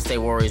the Golden State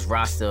Warriors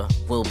roster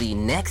will be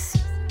next?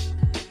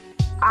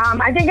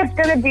 I think it's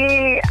gonna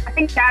be. I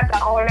think that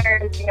the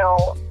owners, you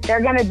know,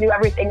 they're gonna do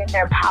everything in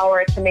their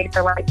power to make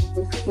the right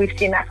move. We've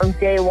seen that from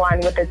day one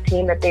with the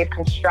team that they've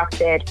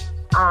constructed.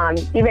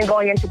 Even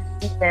going into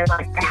the season,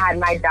 like I had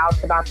my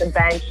doubts about the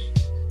bench.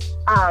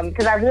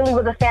 Because I really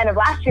was a fan of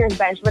last year's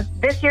bench, but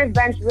this year's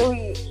bench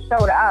really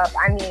showed up.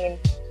 I mean,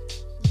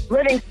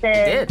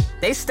 Livingston.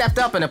 They stepped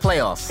up in the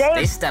playoffs.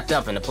 They stepped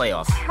up in the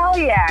playoffs. Hell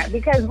yeah,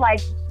 because like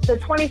the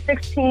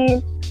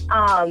 2016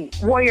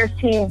 Warriors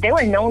team, they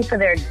were known for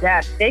their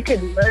depth. They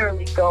could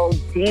literally go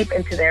deep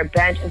into their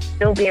bench and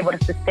still be able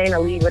to sustain a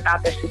lead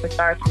without their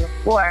superstars on the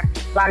floor.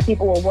 A lot of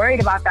people were worried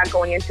about that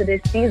going into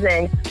this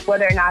season,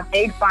 whether or not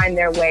they'd find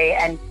their way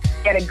and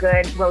get a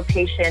good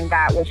rotation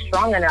that was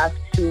strong enough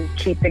to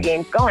keep the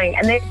games going.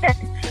 And they did.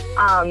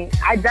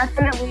 I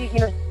definitely, you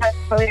know,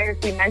 players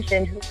we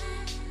mentioned who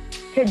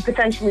could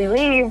potentially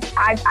leave,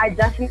 I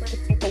definitely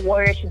think the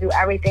Warriors should do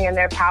everything in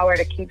their power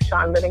to keep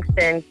Sean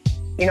Livingston.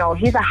 You know,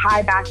 he's a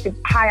high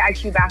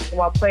IQ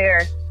basketball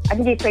player. I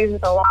think he plays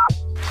with a lot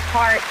of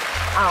heart.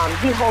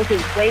 He holds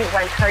his weight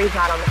when Curry's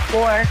not on the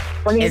floor.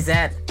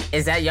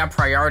 Is that your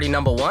priority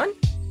number one?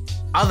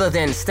 Other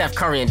than Steph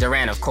Curry and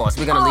Durant, of course.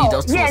 We're going to leave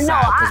those two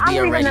aside because we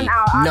already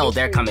know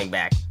they're coming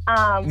back.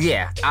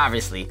 Yeah,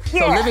 obviously.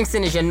 Yeah. So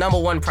Livingston is your number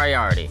one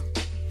priority.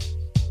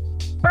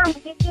 For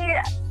me,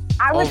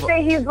 I would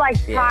say he's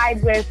like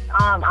tied with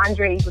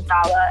Andre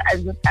Iguodala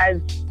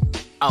as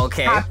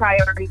top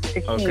priority to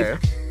keep. Okay.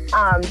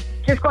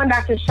 Just going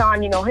back to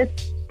Sean, you know, his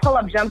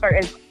pull-up jumper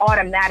is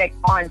automatic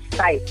on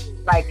site.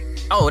 Like,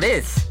 it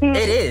is.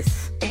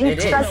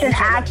 He's such an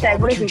asset.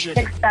 What is he,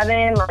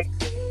 6'7"? Like,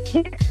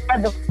 he can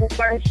spread the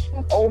floor,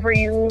 shoot over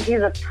you.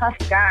 He's a tough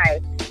guy.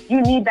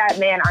 You need that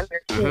man on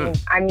your team.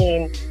 I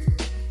mean,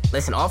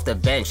 listen, off the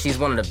bench, he's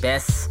one of the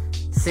best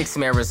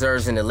six-man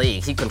reserves in the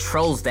league. He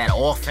controls that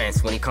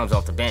offense when he comes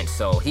off the bench.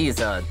 So he is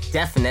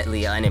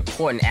definitely an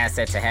important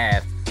asset to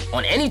have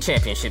on any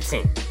championship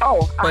team.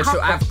 But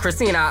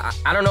Christine, I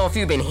don't know if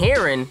you've been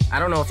hearing.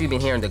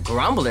 The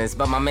grumblings,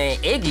 but my man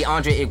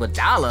Andre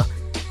Iguodala,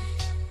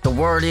 the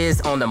word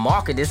is on the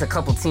market. There's a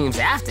couple teams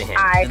after him.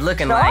 It's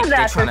looking like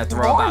they're trying to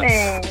throw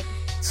about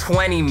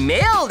 20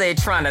 mil. They're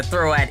trying to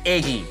throw at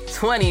Iggy.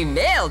 20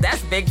 mil.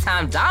 That's big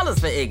time dollars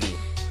for Iggy.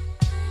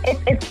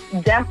 It's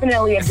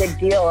definitely a big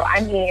deal.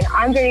 I mean,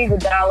 Andre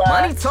Iguodala.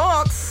 Money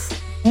talks.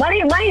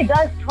 Money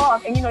does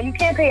talk, and you know you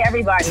can't pay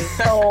everybody,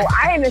 so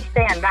I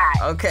understand that.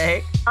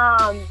 Okay.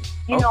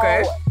 You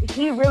know,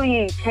 he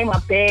really came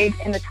up big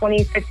in the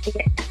 2016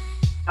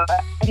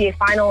 NBA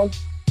Finals.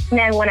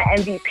 Man won an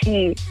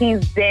MVP.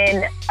 He's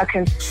been a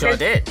consistent. Sure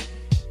did.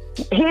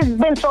 He's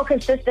been so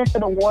consistent for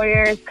the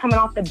Warriors, coming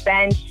off the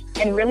bench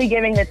and really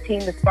giving the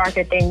team the spark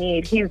that they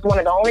need. He's one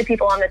of the only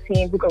people on the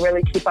team who can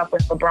really keep up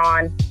with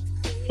LeBron.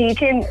 He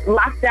can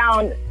lock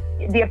down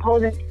the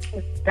opposing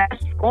team's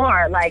best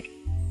scorer. Like,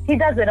 he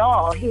does it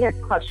all. He hits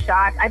clutch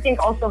shots. I think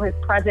also his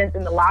presence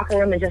in the locker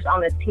room and just on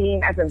the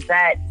team as a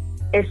vet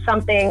is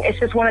something. It's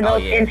just one of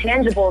those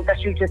intangibles that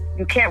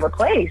you can't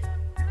replace.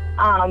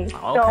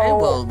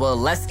 Well,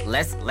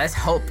 let's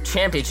hope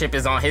championship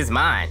is on his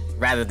mind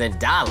rather than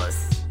dollars.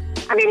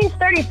 I mean, he's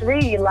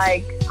 33.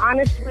 Like,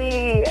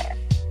 honestly,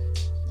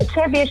 the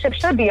championship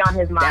should be on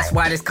his mind. That's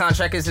why this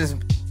contract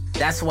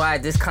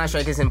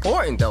is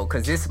important, though,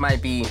 because this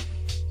might be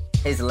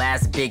his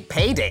last big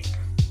payday.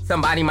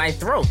 Somebody might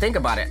throw. Think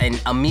about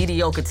it. A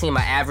mediocre team,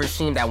 an average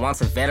team that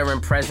wants a veteran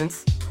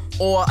presence,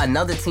 or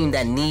another team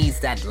that needs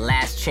that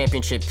last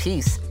championship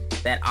piece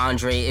that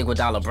Andre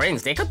Iguodala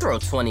brings. They could throw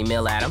 20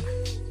 mil at him.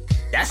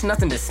 That's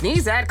nothing to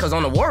sneeze at, because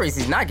on the Warriors,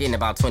 he's not getting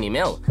about 20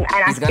 mil. And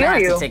he's going to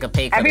have to take a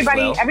pay cut everybody,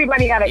 as well.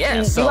 Everybody got to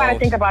eat. So, you got to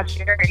think about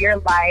your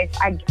life.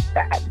 I get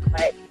that.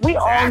 But we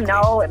all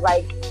know,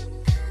 like,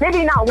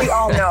 maybe not we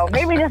all know.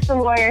 Maybe just the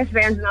Warriors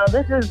fans know.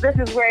 This is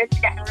where it's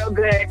getting real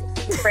good,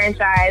 the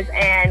franchise.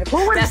 And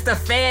who would... That's the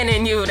fan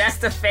in you. That's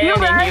the fan in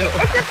you.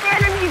 It's the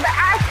fan in me. But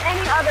ask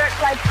any other,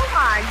 like, come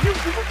on. You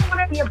just want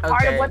to be a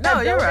part of what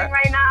they're building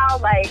right now.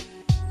 Like...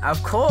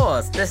 Of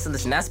course.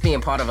 Listen, that's being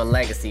part of a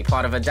legacy,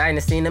 part of a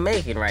dynasty in the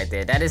making right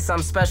there. That is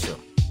something special.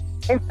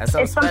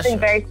 It's something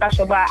very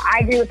special, but I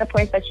agree with the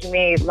points that you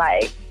made.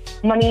 Like,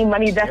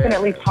 money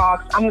definitely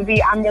talks. I'm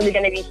really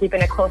gonna be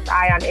keeping a close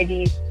eye on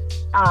Iggy's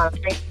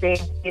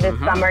this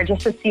summer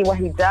just to see what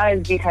he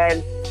does,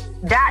 because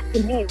that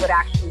to me would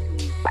actually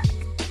be like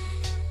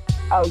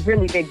a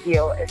really big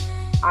deal if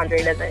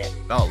Andre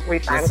doesn't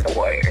re-sign with the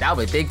Warriors. That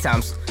would be big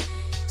time.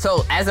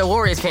 So, as a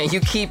Warriors fan, you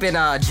keeping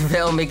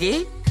JaVale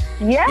McGee?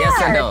 Yes.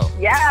 Yes or no?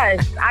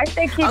 Yes. I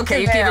say keep JaVale. Okay,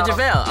 you keep it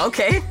JaVale.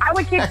 Okay. I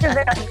would keep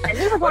JaVale. And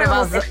he was one of the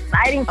most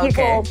exciting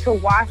people to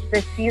watch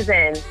this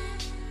season.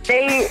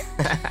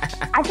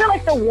 I feel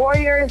like the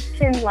Warriors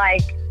can,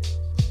 like,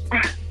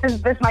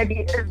 this might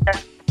be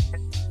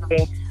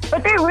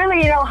but they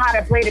really know how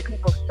to play to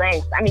people's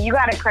strengths. I mean, you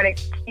got to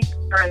credit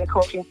Keeper and the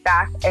coaching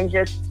staff and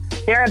just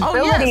their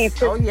ability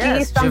to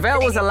see something.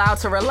 JaVale was allowed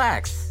to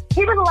relax.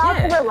 He was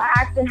allowed to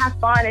relax and have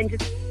fun and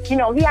just, he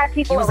had people around him.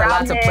 He was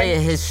allowed to play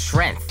at his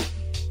strength.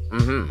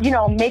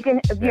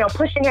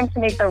 Pushing him to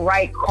make the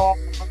right call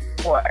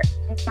for,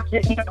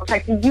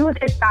 like to use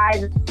his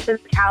size and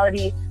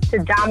physicality to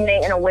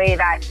dominate in a way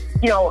that,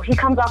 he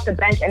comes off the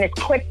bench and it's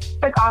quick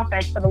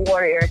offense for the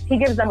Warriors. He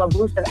gives them a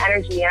boost of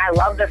energy, and I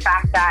love the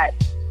fact that,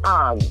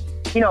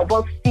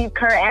 both Steve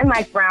Kerr and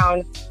Mike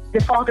Brown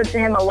defaulted to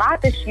him a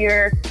lot this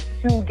year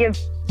to give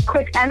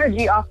quick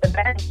energy off the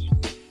bench.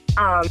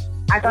 I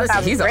thought that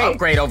was he's great. An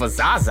upgrade over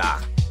Zaza.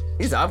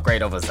 He's an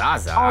upgrade over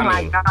Zaza. Oh,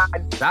 my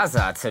God.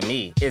 Zaza, to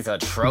me, is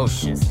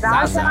atrocious.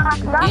 Zaza,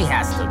 he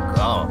has to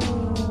go.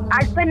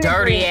 I couldn't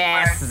dirty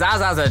ass.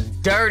 Zaza's a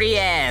dirty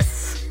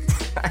ass.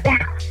 I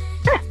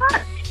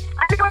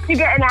know what you're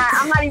getting at.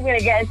 I'm not even going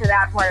to get into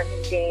that part of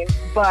the game,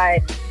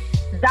 but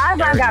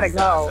Zaza gotta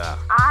go.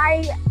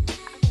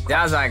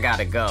 Zaza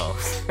gotta go.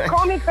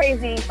 Call me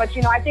crazy, but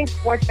I think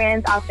sports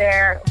fans out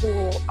there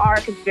who are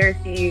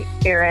conspiracy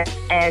theorists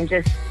and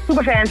just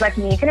super fans like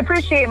me can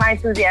appreciate my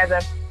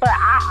enthusiasm. But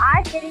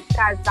I think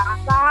that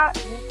Zaza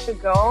needs to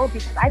go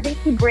because I think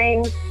he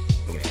brings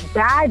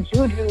bad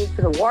juju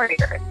to the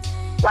Warriors.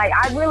 Like,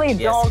 I really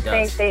don't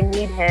think they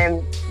need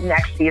him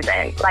next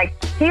season.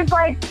 Like, he's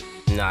like...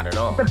 Not at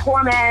all. The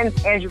poor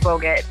man's Andrew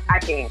Bogut, I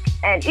think.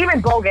 And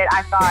even Bogut,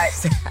 I thought,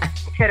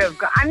 should have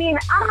gone. I mean,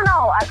 I don't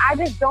know. I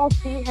just don't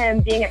see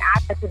him being an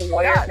asset to the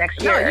Warriors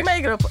next year. No, you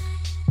make it up.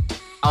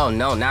 Oh,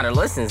 no, not to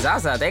listen.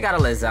 Zaza, they got to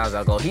let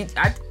Zaza go.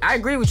 I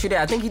agree with you there.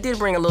 I think he did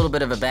bring a little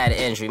bit of a bad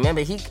injury.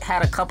 Remember, he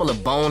had a couple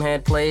of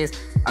bonehead plays,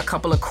 a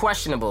couple of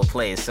questionable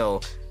plays. So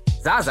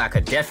Zaza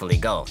could definitely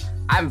go.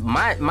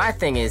 My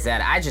thing is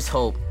that I just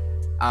hope...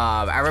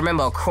 I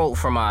remember a quote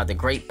from the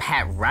great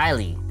Pat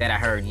Riley that I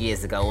heard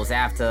years ago. It was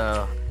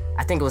after,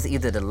 I think it was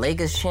either the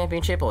Lakers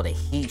championship or the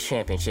Heat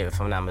championship,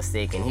 if I'm not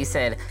mistaken. He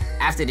said,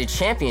 after the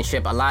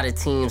championship, a lot of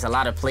teams, a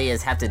lot of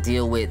players have to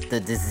deal with the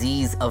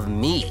disease of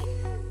me.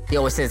 He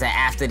always says that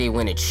after they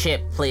win a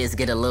chip, players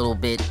get a little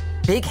bit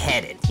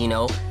big-headed,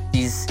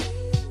 These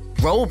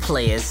role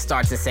players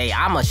start to say,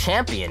 I'm a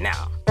champion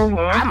now.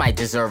 I might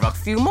deserve a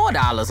few more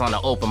dollars on the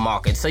open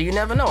market, so you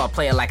never know. A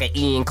player like an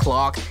Ian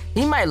Clark,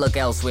 he might look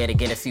elsewhere to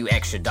get a few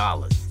extra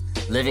dollars.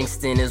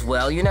 Livingston as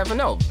well, you never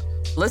know.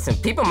 Listen,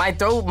 people might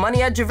throw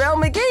money at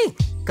JaVale McGee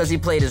because he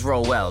played his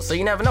role well, so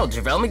you never know.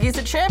 JaVale McGee's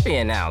a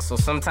champion now, so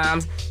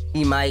sometimes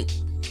he might,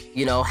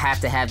 have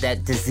to have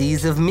that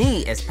disease of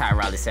me, as Pat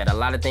Riley said. A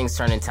lot of things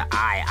turn into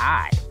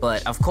I.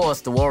 But, of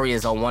course, the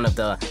Warriors are one of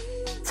the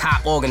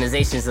top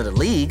organizations of the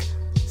league,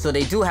 so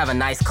they do have a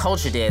nice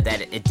culture there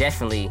that it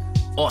definitely...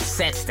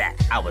 offsets that,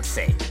 I would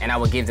say. And I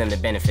would give them the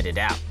benefit of the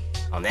doubt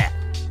on that.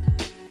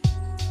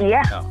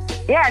 Yeah.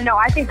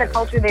 I think the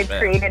culture they've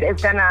created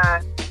is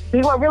gonna be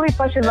what really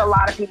pushes a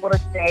lot of people to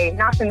stay,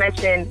 not to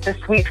mention the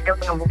sweet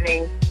feeling of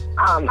winning.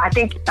 I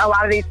think a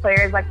lot of these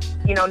players,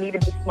 need to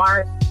be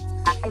smart.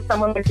 I think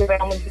someone like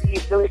JaVale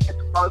McGee really fits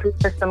well into a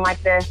system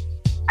like this.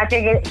 I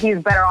think he's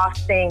better off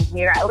staying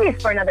here, at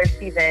least for another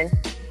season.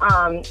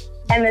 And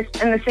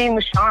the same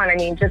with Sean. I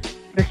mean, just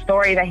the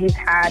story that he's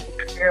had,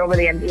 his career over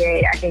the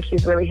NBA, I think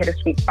he's really hit a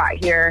sweet spot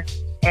here.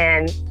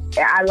 And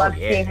I love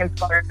seeing him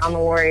flourish on the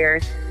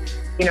Warriors.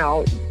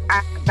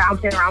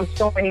 Bouncing around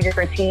so many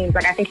different teams.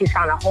 Like, I think he's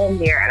found a home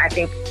here. And I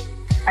think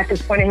at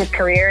this point in his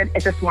career,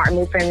 it's a smart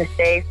move for him to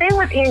stay. Same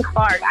with Ian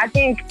Clark. I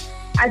think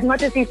as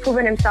much as he's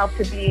proven himself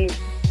to be,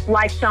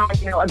 like Sean,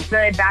 a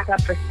good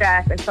backup for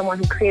Steph and someone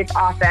who creates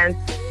offense,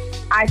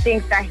 I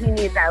think that he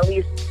needs at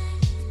least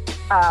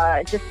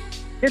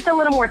just a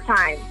little more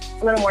time.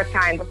 A little more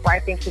time before I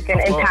think he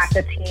can impact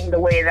the team the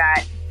way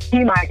that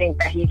he might think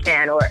that he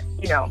can, or,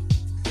 you know.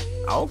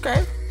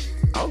 Okay.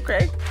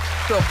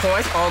 Good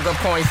points. All good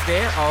points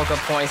there.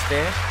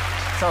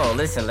 So,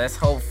 listen, let's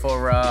hope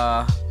for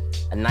a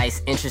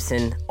nice,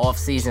 interesting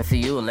offseason for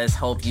you, and let's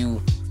hope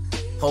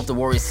the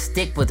Warriors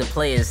stick with the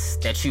players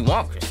that you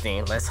want,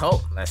 Christine. Let's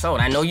hope.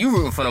 I know you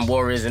rooting for the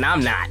Warriors, and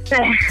I'm not.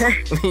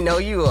 We know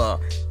you are.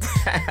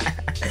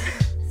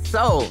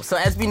 So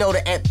as we know,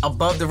 the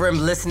Above the Rim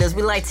listeners,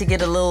 we like to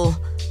get a little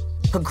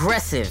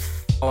progressive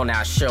on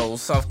our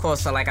shows. So, of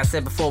course, like I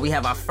said before, we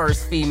have our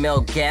first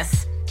female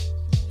guest,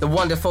 the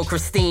wonderful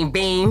Christine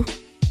Beam.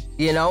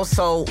 You know,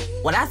 so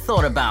what I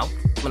thought about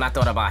when I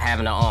thought about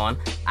having her on,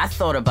 I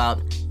thought about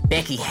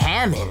Becky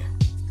Hammon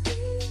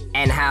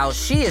and how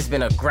she has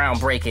been a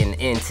groundbreaking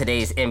in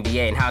today's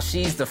NBA and how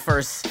she's the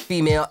first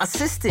female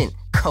assistant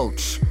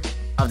coach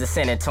of the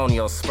San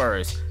Antonio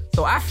Spurs.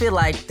 So I feel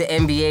like the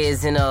NBA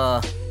is in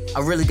a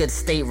really good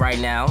state right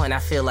now, and I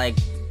feel like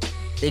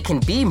they can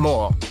be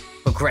more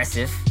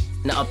progressive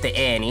and up the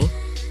ante.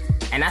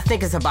 And I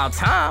think it's about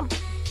time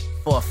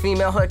for a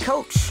female head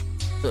coach.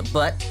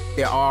 But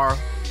there are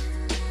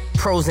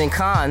pros and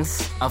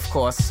cons, of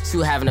course, to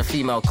having a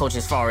female coach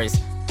as far as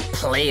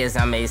players.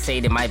 I may say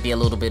there might be a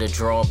little bit of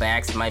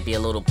drawbacks, might be a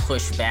little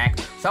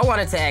pushback. So I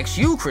wanted to ask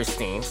you,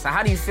 Christine, so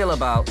how do you feel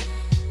about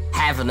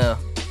having a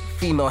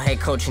female head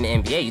coach in the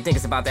NBA? You think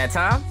it's about that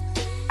time?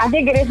 I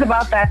think it is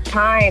about that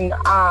time.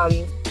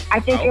 I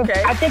think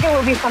it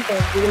would be something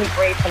really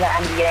great for the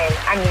NBA.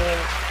 I mean,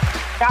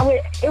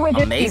 it would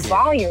just be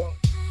volume.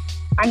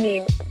 I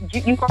mean,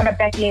 you brought up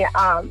Becky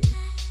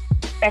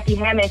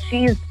Hammon.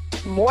 She's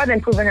more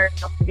than proven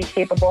herself to be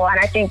capable, and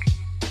I think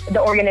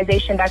the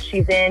organization that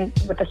she's in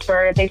with the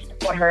Spurs, they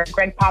support her.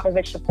 Greg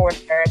Popovich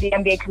supports her. The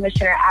NBA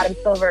Commissioner Adam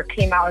Silver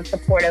came out in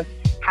support of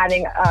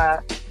having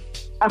a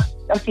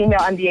female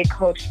NBA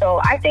coach.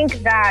 So I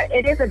think that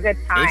it is a good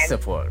time. Big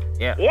support,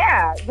 yeah.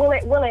 Yeah. Will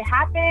it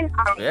happen?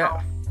 I don't know.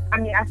 I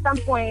mean, at some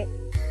point,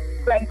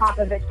 Greg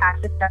Popovich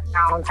has to step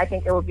down. I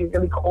think it would be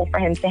really cool for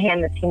him to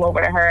hand the team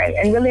over to her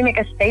and really make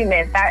a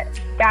statement that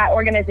that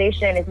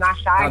organization is not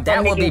shy. Now,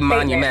 that would be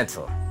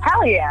monumental.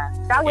 Hell yeah.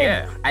 That would.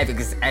 Yeah, I think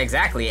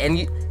exactly. And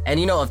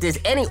you know, if there's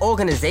any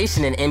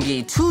organization in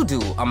NBA to do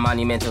a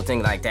monumental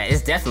thing like that,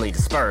 it's definitely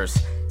the Spurs.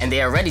 And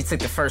they already took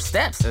the first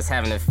steps as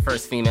having the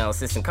first female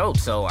assistant coach.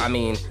 So, I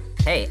mean,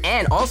 hey,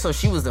 and also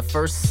she was the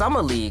first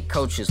Summer League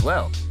coach as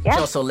well. Yep. She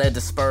also led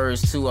the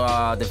Spurs to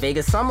the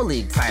Vegas Summer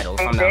League title,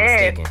 if I'm not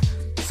mistaken.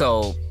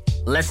 So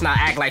let's not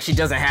act like she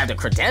doesn't have the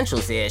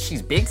credentials here.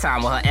 She's big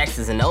time with her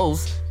X's and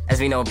O's, as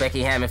we know,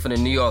 Becky Hammon for the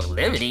New York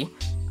Liberty.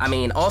 I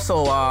mean,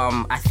 also,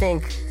 I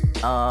think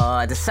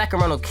the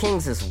Sacramento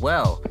Kings as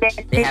well.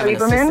 They have an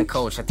assistant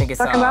coach. I think it's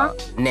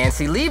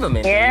Nancy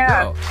Lieberman. Yeah.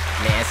 There you go.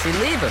 Nancy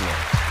Lieberman.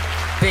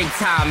 Big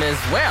time as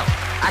well.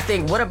 I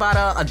think, what about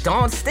a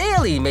Dawn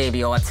Staley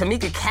maybe, or a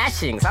Tamika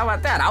Catchings? How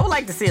about that? I would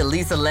like to see a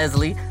Lisa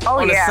Leslie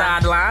on the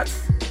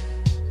sidelines.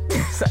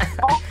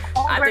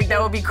 I think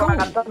that would be cool.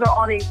 Those are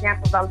all the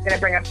examples I was going to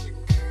bring up.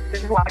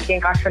 This is why I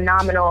think are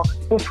phenomenal,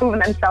 who've proven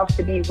themselves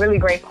to be really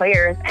great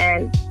players,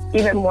 and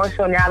even more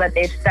so now that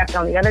they've stepped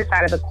on the other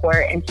side of the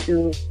court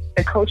into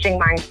the coaching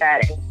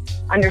mindset and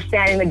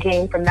understanding the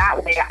game from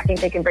that way. I think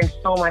they can bring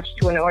so much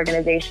to an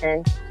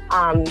organization.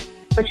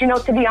 But, you know,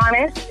 to be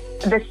honest,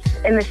 this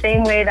in the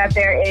same way that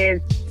there is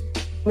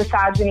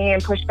misogyny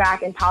and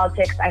pushback in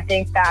politics, I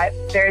think that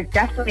there's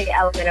definitely an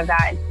element of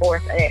that in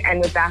sports and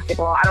with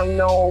basketball. I don't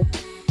know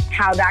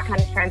how that kind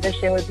of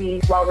transition would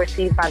be well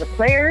received by the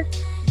players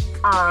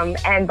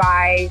and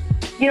by,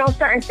 you know,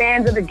 certain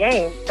fans of the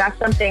game. That's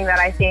something that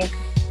I think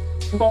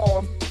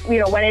will, you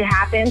know, when it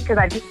happens, because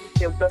I do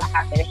think it will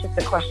happen. It's just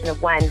a question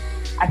of when.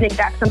 I think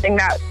that's something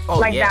that,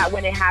 that,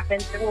 when it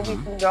happens, there will be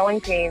some growing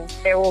pains.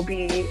 There will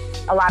be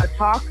a lot of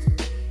talk,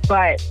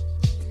 but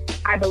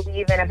I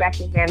believe in a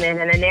Becky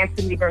Hammon and a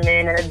Nancy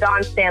Lieberman and a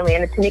Dawn Stanley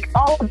and a Tamika.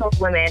 All of those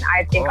women,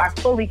 I think, are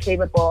fully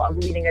capable of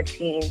leading a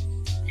team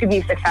to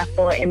be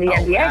successful in the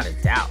NBA. Without a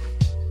doubt.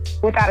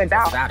 Without a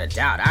doubt. Without a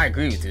doubt. I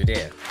agree with you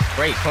there.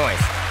 Great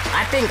points.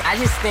 I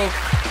just think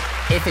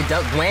if it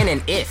does, when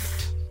it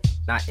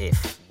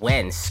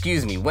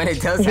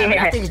does happen,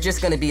 I think it's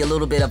just going to be a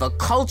little bit of a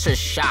culture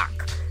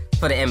shock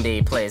for the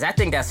NBA players. I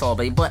think that's all.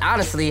 But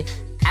honestly,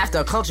 after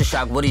a culture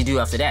shock, what do you do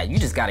after that? You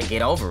just got to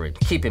get over it.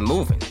 Keep it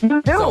moving.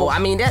 So, I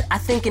mean, I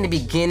think in the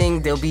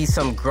beginning, there'll be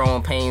some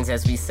growing pains,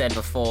 as we said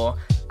before.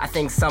 I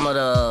think some of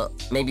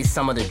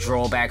the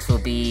drawbacks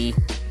will be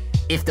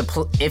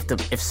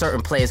if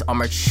certain players are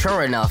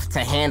mature enough to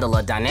handle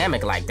a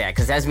dynamic like that.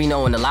 Because as we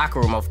know in the locker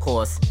room, of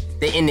course,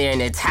 they're in there in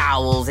their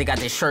towels, they got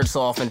their shirts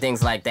off and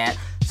things like that.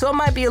 So it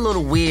might be a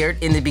little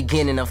weird in the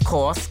beginning, of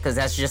course, because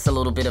that's just a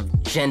little bit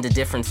of gender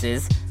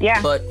differences.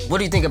 Yeah. But what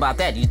do you think about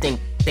that? Do you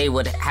think they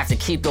would have to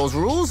keep those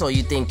rules, or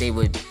you think they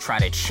would try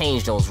to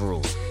change those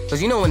rules?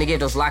 Because you know when they give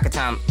those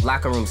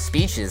locker room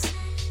speeches,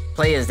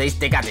 players, they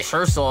got their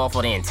shirts off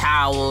or they're in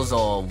towels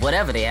or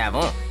whatever they have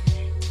on.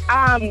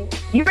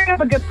 You bring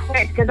up a good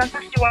point because that's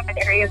actually one of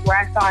the areas where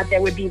I thought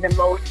there would be the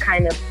most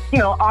kind of,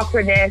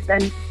 awkwardness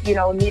and,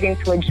 needing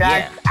to adjust.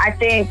 Yeah. I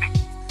think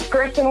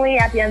personally,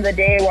 at the end of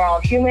the day, we're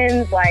all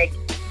humans. Like,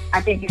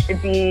 I think you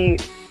should be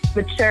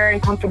mature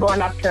and comfortable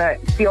enough to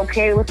be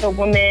okay with a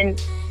woman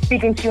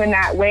speaking to you in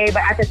that way.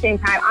 But at the same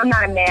time, I'm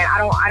not a man.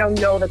 I don't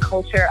know the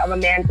culture of a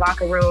man's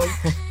locker room.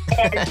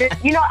 And just,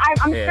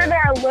 I'm sure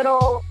there are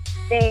little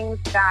things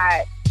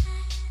that,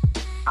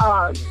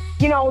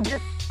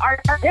 just are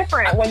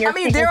different when you're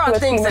there are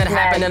things that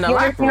happen in the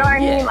locker room. You know what I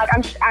mean?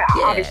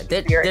 Like,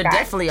 there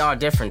definitely are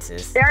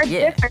differences. There are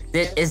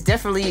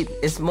differences.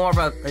 It's more of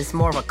a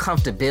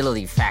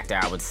comfortability factor,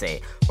 I would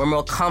say. We're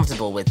more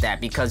comfortable with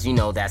that because,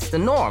 that's the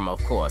norm,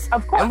 of course.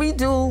 Of course. And we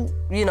do,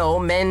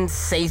 men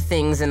say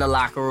things in the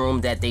locker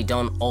room that they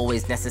don't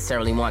always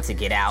necessarily want to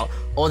get out,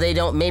 or they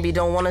don't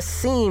want to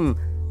seem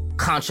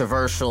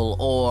controversial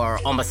or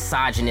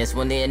misogynist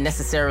when they're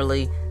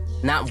necessarily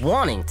not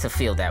wanting to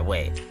feel that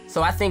way.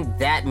 So I think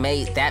that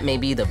may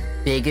be the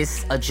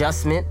biggest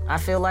adjustment, I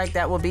feel like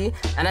that would be.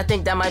 And I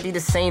think that might be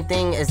the same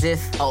thing as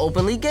if an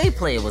openly gay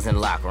player was in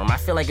the locker room. I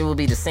feel like it would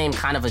be the same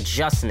kind of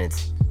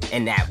adjustments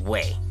in that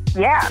way.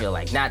 Yeah. I feel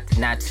like not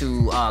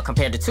to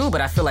compared to two, but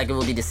I feel like it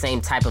would be the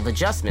same type of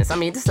adjustments. I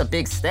mean, this is a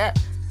big step,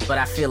 but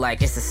I feel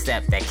like it's a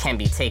step that can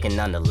be taken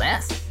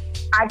nonetheless.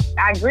 I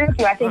agree with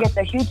you. I think it's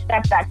a huge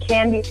step that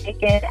can be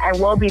taken and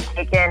will be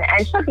taken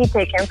and should be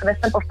taken for the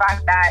simple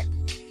fact that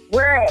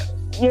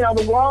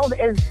the world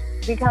is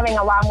becoming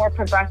a lot more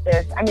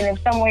progressive. I mean, in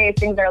some ways,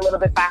 things are a little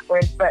bit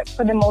backwards, but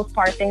for the most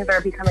part, things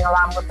are becoming a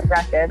lot more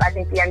progressive. I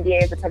think the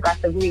NBA is a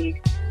progressive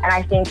league, and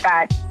I think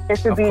that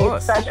this would be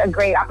such a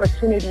great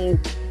opportunity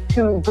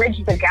to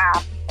bridge the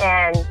gap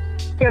and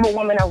give a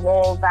woman a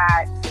role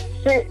that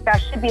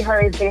should be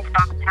hers based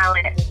on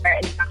talent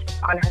and not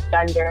just on her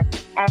gender.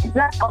 And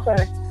that's also,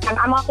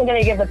 I'm also going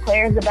to give the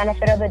players the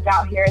benefit of the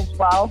doubt here as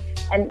well,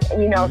 and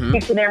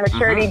speak to their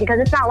maturity because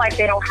it's not like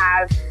they don't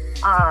have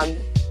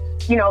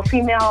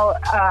female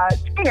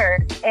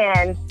trainers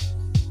and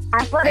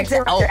athletic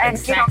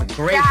directors and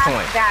great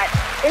point. That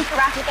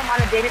interact with them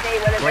on a day-to-day,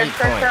 whether their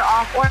shirts are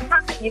off or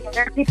not.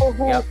 There are people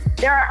who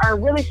there are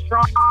really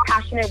strong,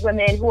 passionate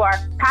women who are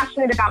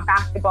passionate about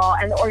basketball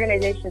and the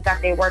organizations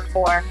that they work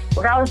for,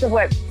 regardless of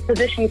what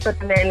position you put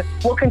them in,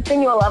 will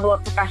continue a level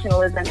of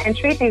professionalism and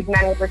treat these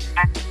men with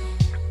respect.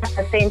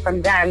 The same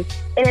from them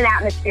in an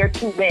atmosphere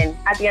to win.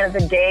 At the end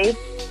of the day,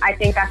 I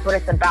think that's what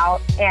it's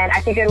about, and I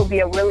think it will be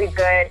a really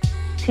good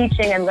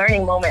teaching and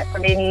learning moment for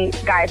maybe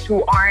guys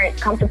who aren't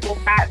comfortable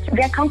with that to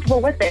get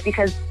comfortable with it,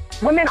 because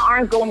women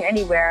aren't going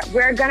anywhere.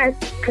 We're going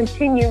to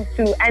continue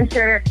to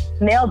enter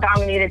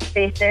male-dominated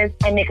spaces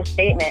and make a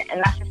statement,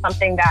 and that's just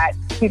something that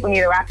people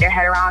need to wrap their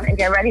head around and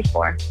get ready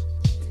for.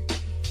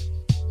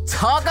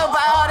 Talk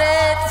about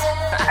it!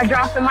 I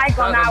dropped the mic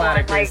on that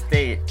one.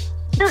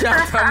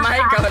 Drop the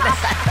mic on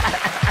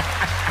that.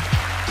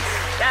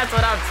 That's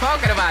what I'm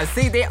talking about.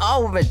 See, they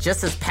all women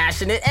just as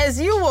passionate as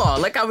you are.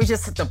 Look how we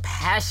just hit the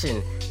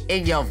passion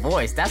in your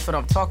voice. That's what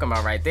I'm talking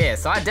about right there.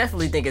 So I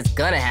definitely think it's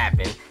gonna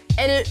happen,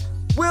 and it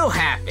will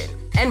happen.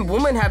 And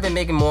women have been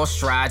making more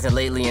strides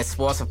lately in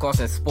sports. Of course,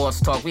 in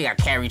sports talk, we got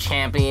Carrie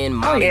Champion,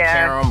 Molly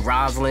Karam,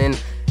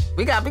 Rosalind.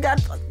 We got.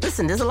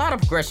 Listen, there's a lot of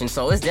progression,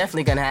 so it's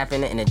definitely gonna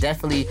happen, and it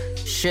definitely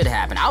should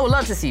happen. I would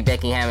love to see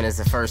Becky Hammon as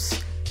the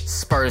first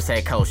Spurs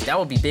head coach. That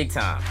would be big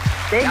time.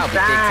 Big time. So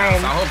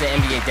I hope the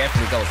NBA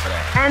definitely goes for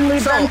that. And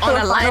lead them to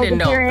on a a lighter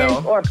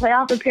note, though, or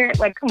playoff appearance.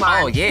 Like, come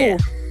on. Oh yeah.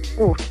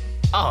 Oof.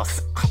 Oh,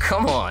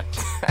 come on.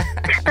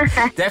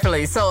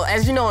 Definitely. So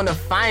as you know, in the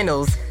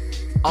finals,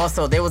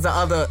 also there was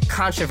other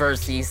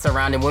controversy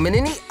surrounding women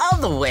in the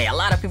other way. A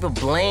lot of people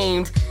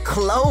blamed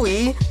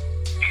Chloe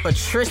for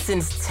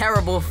Tristan's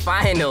terrible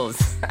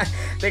finals.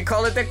 They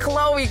call it the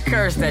Chloe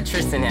curse that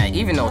Tristan had,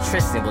 even though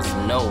Tristan was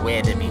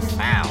nowhere to be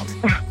found.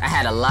 I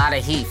had a lot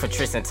of heat for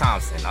Tristan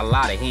Thompson, a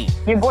lot of heat.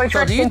 Your boy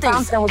Tristan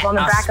Thompson was on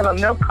the back of a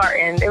milk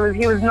carton.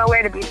 He was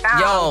nowhere to be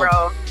found,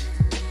 bro.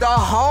 The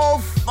whole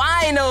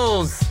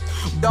finals.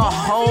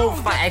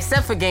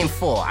 Except for game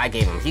 4, I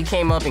gave him. He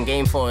came up in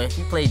game 4.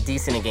 He played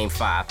decent in game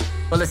 5.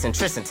 But listen,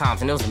 Tristan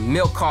Thompson, it was a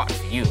milk carton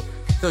for you.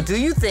 So do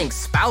you think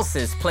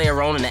spouses play a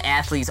role in the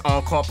athlete's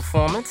on-court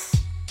performance?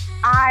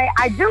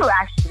 I do,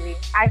 actually.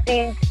 I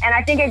think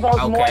it goes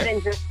more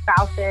than just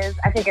spouses.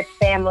 I think it's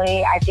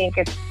family. I think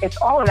it's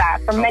all of that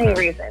for many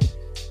reasons.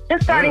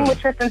 Just starting with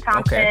Tristan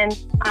Thompson,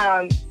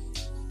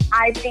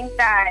 I think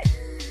that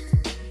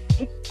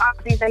he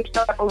obviously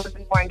showed up a little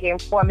bit more in game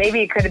 4.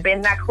 Maybe it could have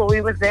been that Chloe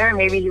was there.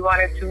 Maybe he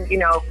wanted to,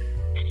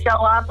 show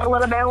up a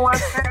little bit more.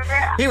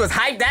 He was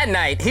hyped that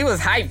night.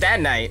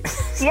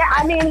 Yeah,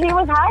 I mean, he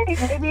was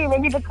hyped.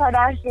 Maybe the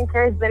Kardashian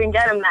curse didn't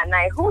get him that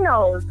night. Who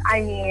knows?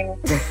 I mean,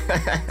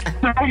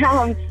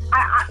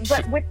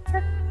 but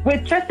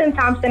with Tristan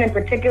Thompson in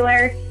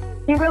particular,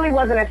 he really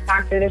wasn't a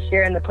factor this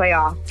year in the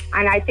playoffs.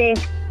 And I think,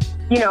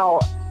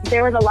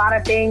 there was a lot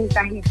of things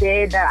that he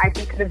did that I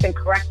think could have been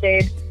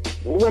corrected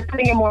with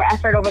putting in more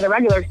effort over the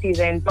regular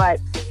season. But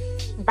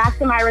back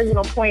to my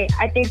original point,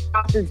 I think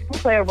spouses do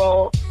play a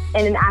role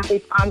in an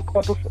athlete's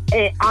on-court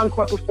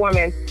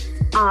performance.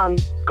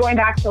 Going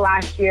back to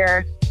last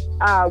year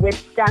with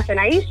Steph and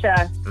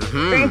Aisha,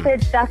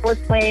 granted, Steph was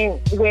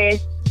playing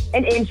with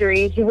an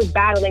injury. He was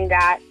battling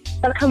that.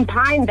 But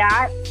combine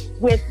that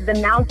with the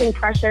mounting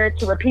pressure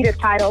to repeat a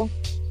title,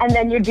 and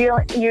then you're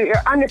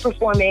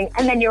underperforming,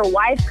 and then your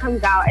wife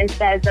comes out and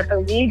says that the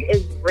league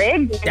is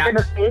rigged, and you're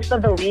the face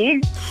of the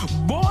league.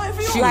 Boy,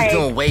 she was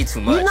doing way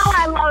too much.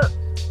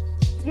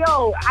 You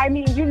know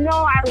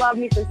I love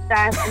me some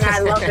Steph, and I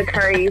love the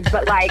Currys,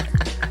 but like,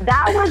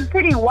 that was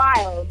pretty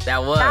wild.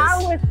 That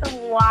was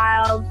some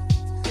wild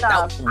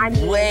stuff.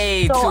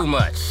 Way too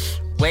much.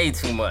 Way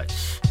too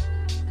much.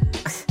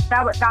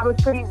 That was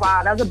pretty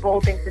wild. That was a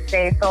bold thing to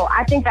say. So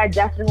I think that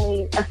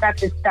definitely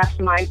affected Steph's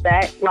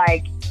mindset.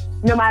 Like,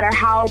 no matter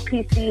how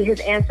PC his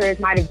answers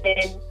might have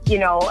been,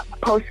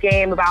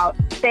 post-game about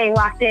staying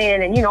locked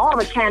in and, all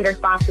the canned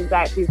responses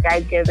that these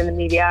guys give in the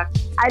media,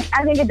 I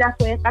think it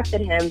definitely affected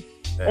him.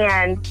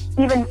 Yeah. And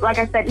even, like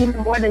I said, even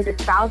more than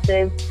just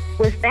spouses,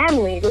 with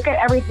family. Look at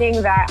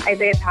everything that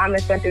Isaiah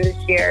Thomas went through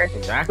this year,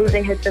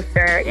 losing his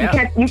sister.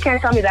 Yeah. You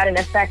can't tell me that it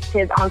affects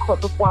his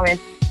on-court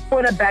performance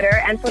for the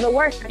better and for the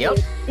worse. I mean,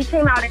 he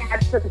came out and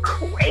had some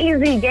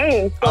crazy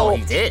games. So,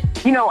 he did.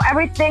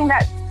 Everything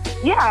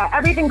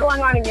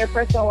going on in your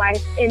personal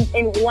life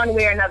in one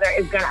way or another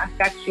is going to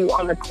affect you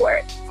on the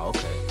court.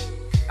 Okay.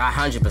 I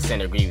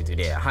 100% agree with you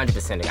there.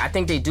 100%. I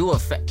think they do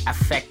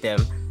affect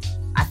them.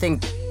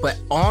 But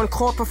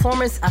on-court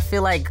performance, I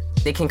feel like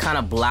they can kind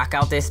of block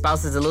out their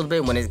spouses a little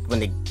bit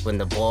when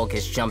the ball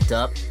gets jumped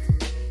up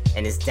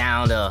and it's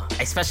down to,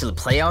 especially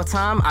playoff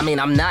time. I mean,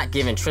 I'm not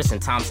giving Tristan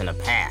Thompson a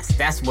pass.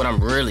 That's what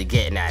I'm really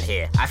getting at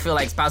here. I feel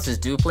like spouses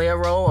do play a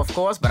role, of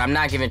course, but I'm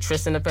not giving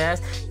Tristan a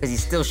pass because he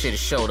still should have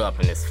showed up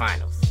in this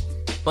finals.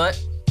 But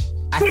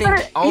I think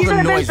all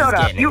the noise was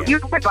getting You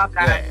talk about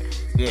that.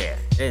 Yeah.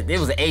 It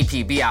was an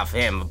APB out for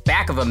him.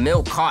 Back of a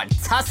milk carton.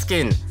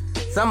 Tuscan.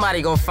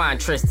 Somebody go find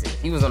Tristan.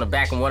 He was on the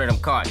back of one of them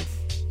cartons.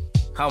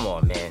 Come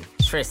on, man.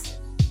 Tristan.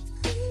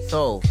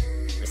 So,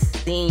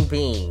 Pristine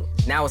Bean.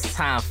 Now it's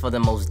time for the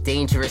most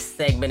dangerous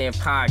segment in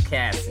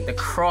podcasting, the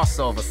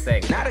crossover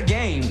segment. Not a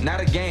game.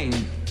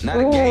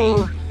 We're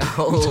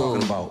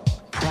talking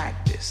about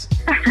practice.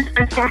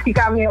 You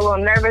got me a little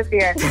nervous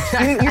here.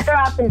 You throw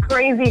out some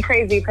crazy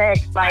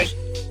picks. Like,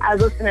 I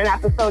was listening to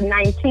episode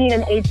 19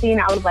 and 18.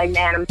 I was like,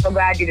 man, I'm so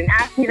glad you didn't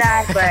ask me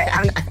that. But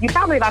you're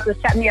probably about to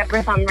set me up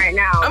for something right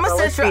now. I'm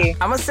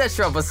gonna set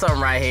you up for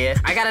something right here.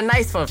 I got a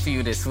nice one for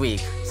you this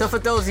week. So for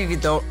those of you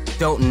who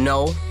don't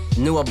know,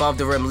 new Above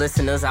the Rim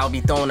listeners, I'll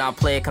be throwing out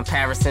player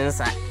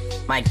comparisons.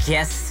 My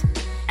guests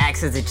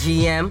act as a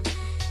GM,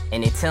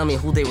 and they tell me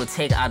who they would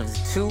take out of the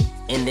two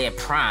in their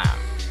prime.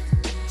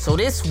 So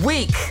this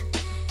week,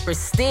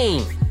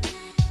 Pristine,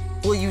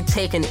 who are you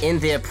taking in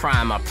their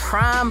prime? A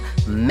prime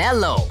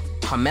Melo,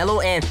 Carmelo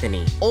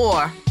Anthony,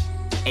 or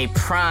a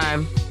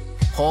prime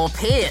Paul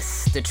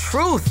Pierce? The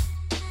truth.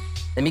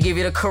 Let me give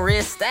you the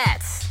career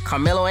stats.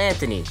 Carmelo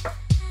Anthony,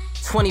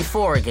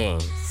 24 a game,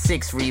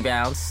 6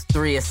 rebounds,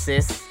 3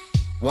 assists,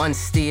 1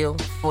 steal,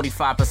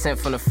 45%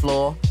 from the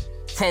floor,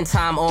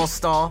 10-time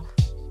All-Star,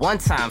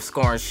 1-time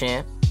scoring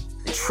champ.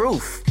 The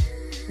truth.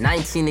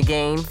 19 a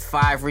game,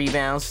 5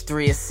 rebounds,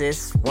 3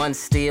 assists, 1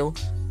 steal,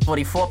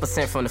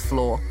 44% from the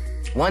floor,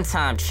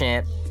 1-time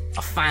champ,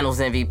 a finals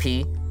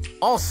MVP,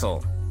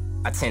 also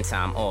a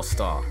 10-time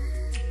All-Star.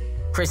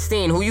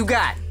 Christine, who you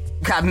got?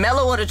 Got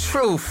Melo or the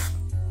truth?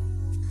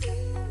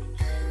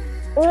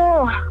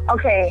 Oh,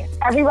 okay.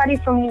 Everybody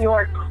from New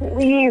York,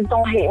 please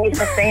don't hate me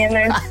for saying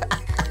this.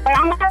 But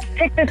I'm gonna have to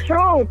pick the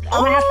truth.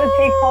 I'm gonna have to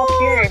take Paul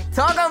Pierce.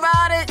 Talk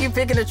about it. You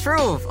picking the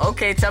truth.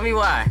 Okay, tell me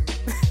why.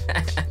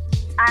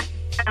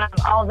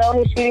 Although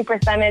his shooting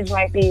percentage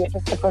might be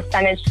just a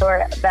percentage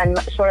shorter than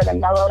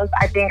Melo's,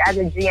 I think as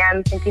a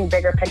GM, thinking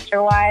bigger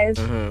picture-wise,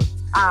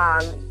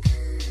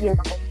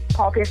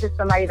 Paul Pierce is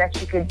somebody that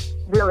you could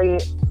really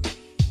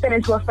fit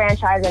into a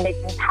franchise and make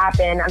things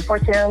happen.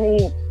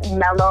 Unfortunately,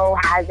 Melo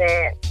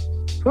hasn't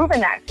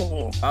proven that to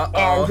me.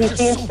 And he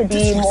seems to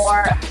be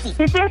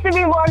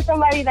more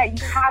somebody that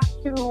you have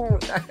to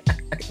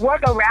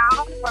work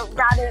around, but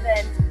rather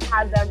than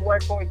have them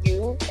work for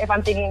you. If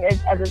I'm thinking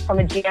from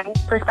a GM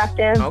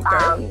perspective,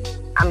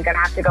 I'm gonna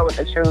have to go with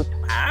the truth.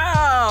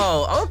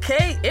 Oh,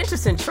 okay.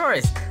 Interesting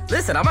choice.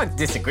 Listen, I'm gonna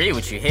disagree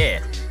with you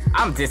here.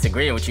 I'm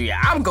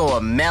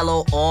going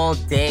Melo all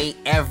day,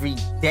 every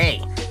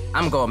day.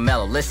 I'm going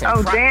Melo. Listen,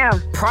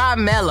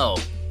 Prime Melo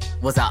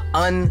was an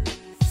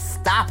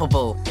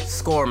unstoppable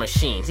score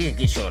machine. He could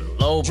get you on the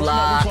low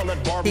block.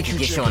 He could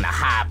get you on the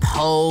high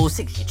post.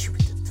 He could get you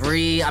with the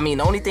three. I mean,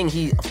 the only thing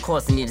he, of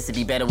course, needed to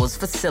be better was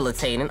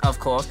facilitating, of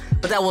course.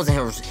 But that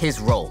wasn't his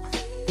role.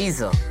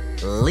 He's a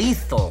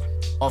lethal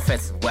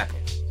offensive weapon.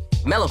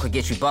 Melo could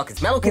get you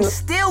buckets. Melo can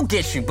still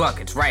get you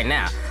buckets right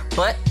now.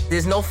 But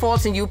there's no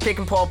fault in you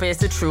picking Paul Pierce.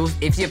 The truth.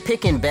 If you're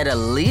picking better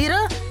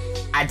leader,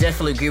 I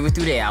definitely agree with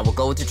you there. I will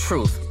go with the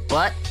truth.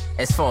 But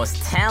as far as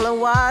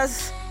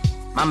talent-wise,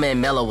 my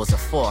man Melo was a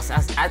force.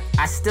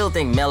 I still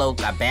think Melo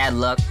got bad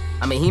luck.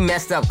 I mean, he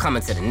messed up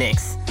coming to the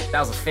Knicks. That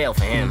was a fail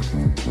for him.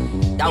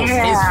 That was his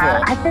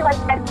fault. I feel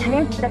like that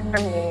changed it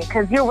for me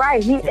because you're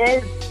right. He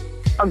is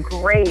a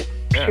great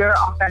pure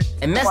offense.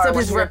 It messed up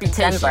his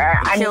reputation.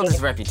 It killed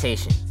his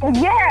reputation.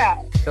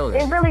 Yeah, Killed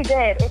it really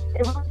did. It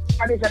really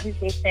hurt his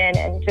reputation,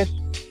 and just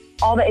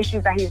all the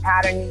issues that he's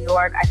had in New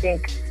York, I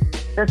think,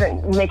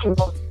 doesn't make him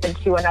move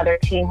into another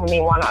team who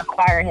may want to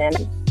acquire him.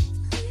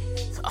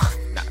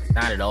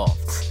 Not at all.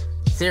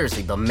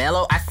 Seriously, but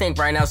Melo, I think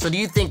right now, so do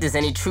you think there's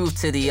any truth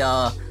to the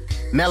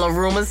Melo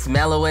rumors?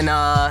 Melo in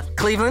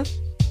Cleveland?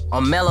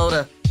 Or Melo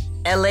to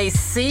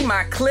LAC,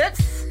 my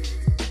Clips?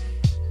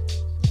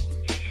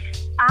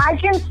 I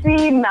can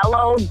see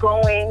Melo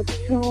going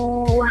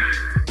to...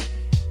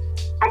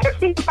 I can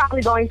see him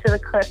probably going to the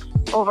Clips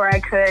over I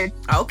could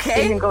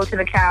see him go to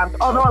the Cavs.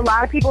 Although a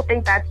lot of people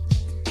think that's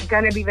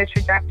going to be the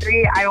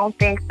trajectory, I don't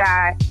think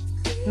that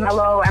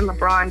Melo and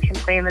LeBron can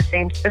play in the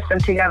same system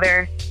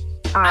together.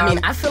 I mean,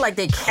 I feel like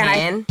they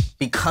can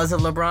because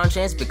of LeBron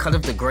James, because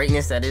of the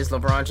greatness that is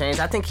LeBron James.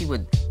 I think he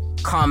would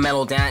calm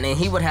Melo down, and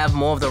he would have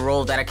more of the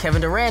role that a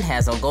Kevin Durant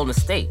has on Golden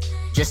State,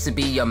 just to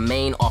be your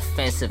main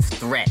offensive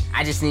threat.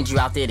 I just need you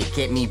out there to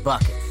get me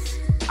buckets.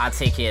 I'll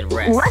take care of the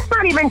rest. Let's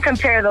not even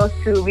compare those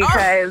two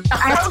because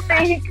I don't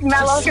think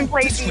Melo can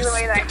play the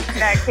way that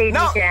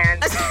KD can.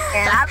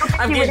 And I don't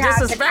think he would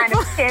have the kind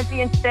of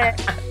championship.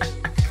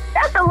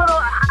 That's a little,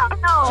 I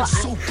don't know.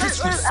 That's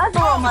a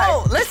little much.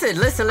 Oh, listen.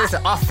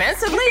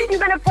 Offensively? You think you're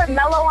going to put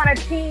Melo on a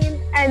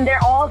team and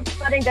they're all of a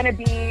sudden going to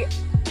be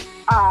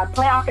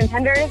playoff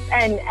contenders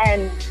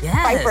and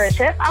fight for a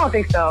chip? I don't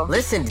think so.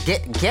 Listen,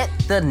 get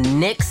the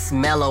Knicks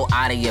Melo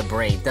out of your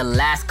brain. The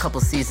last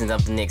couple seasons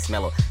of the Knicks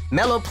Melo.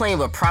 Melo playing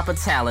with proper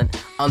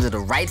talent, under the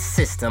right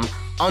system,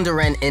 under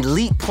an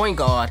elite point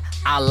guard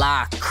a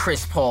la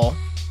Chris Paul.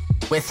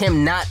 With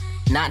him not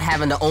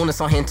having the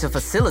onus on him to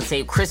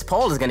facilitate, Chris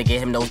Paul is going to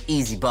get him those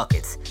easy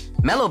buckets.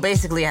 Melo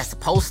basically has to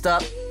post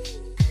up,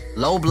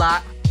 low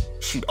block,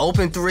 shoot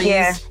open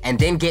threes, and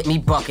then get me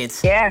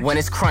buckets when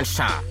it's crunch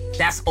time.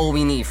 That's all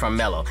we need from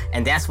Melo,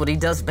 and that's what he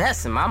does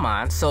best in my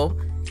mind. So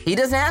he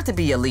doesn't have to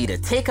be a leader.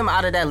 Take him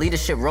out of that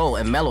leadership role,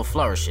 and Melo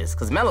flourishes,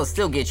 because Melo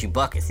still gets you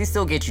buckets. He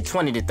still gets you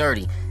 20 to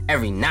 30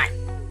 every night,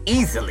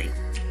 easily.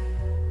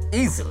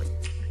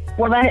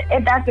 Well, then,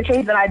 if that's the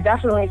case, then I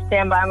definitely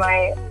stand by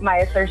my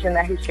assertion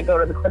that he should go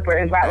to the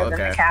Clippers rather than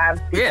the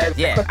Cavs.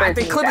 Yeah. I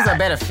think Clippers are a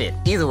better fit.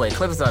 Either way,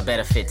 Clippers are a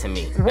better fit to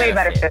me. Way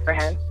better fit for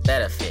him.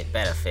 Better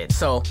fit.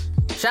 So,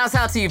 shouts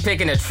out to you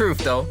picking the truth,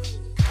 though.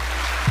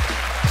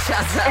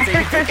 Shouts out to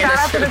you picking Shout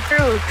out to the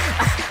truth.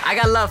 I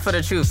got love for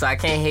the truth, so I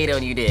can't hate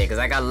on you there, because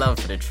I got love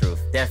for the truth.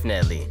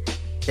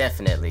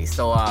 Definitely.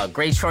 So,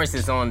 great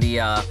choices on the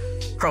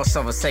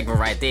crossover segment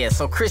right there.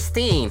 So,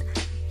 Christine,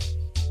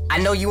 I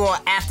know you on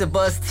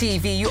AfterBuzz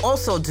TV. You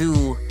also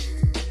do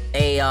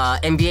a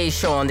NBA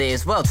show on there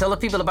as well. Tell the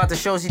people about the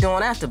shows you do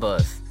on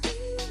AfterBuzz.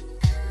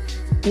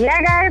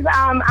 Yeah, guys.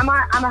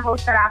 I'm a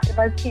host at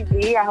AfterBuzz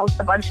TV. I host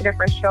a bunch of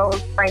different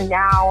shows. Right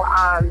now,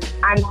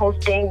 I'm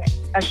hosting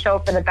a show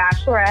for The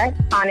Bachelorette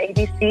on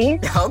ABC.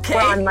 Okay.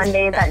 We're on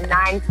Mondays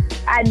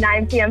at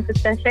 9 p.m.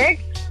 Pacific.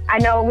 I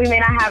know we may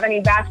not have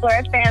any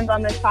Bachelorette fans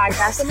on this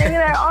podcast, but maybe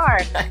there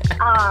are.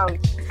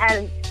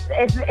 And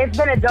it's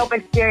been a dope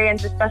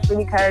experience,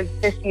 especially because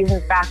this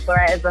season's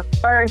Bachelorette is the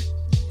first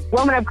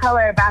woman of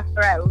color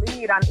Bachelorette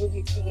lead on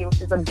ABC,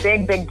 which is a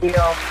big deal. Big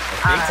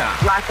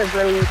time. Lots of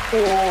really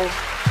cool,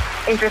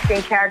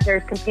 interesting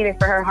characters competing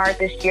for her heart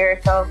this year.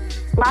 So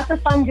lots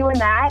of fun doing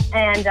that.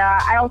 And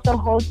I also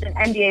host an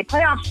NBA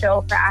playoff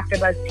show for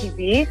AfterBuzz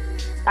TV.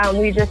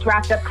 We just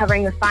wrapped up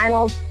covering the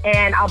finals,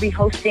 and I'll be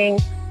hosting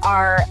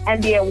our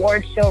NBA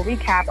awards show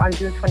recap on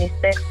June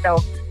 26th.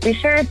 So be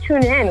sure to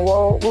tune in.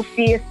 We'll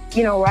see if,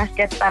 Russ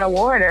gets that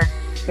award, or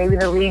maybe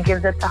the league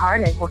gives it to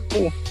Harden. We'll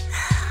see.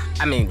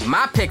 I mean,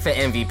 my pick for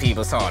MVP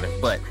was Harden,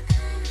 but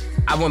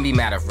I wouldn't be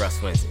mad if Russ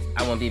wins it.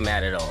 I wouldn't be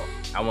mad at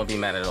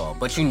all.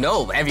 But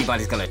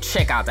everybody's gonna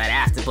check out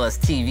that AfterBuzz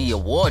TV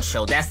award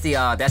show. That's the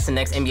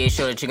next NBA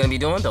show that you're gonna be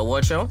doing, the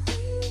award show?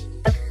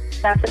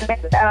 That's the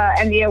next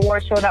NBA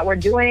award show that we're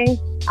doing.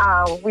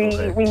 We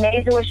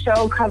may do a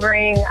show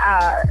covering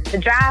the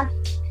draft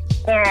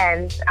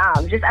and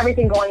just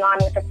everything going on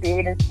with the free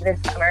agency this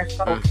summer.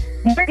 So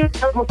more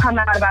details will come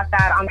out about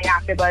that on the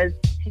AfterBuzz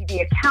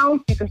TV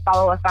account. You can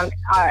follow us on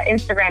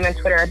Instagram and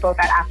Twitter, both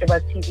at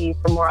AfterBuzz TV,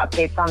 for more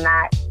updates on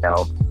that.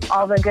 So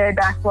all the good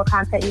basketball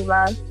content you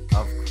love,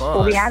 of course,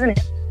 we'll be having it.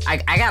 I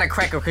gotta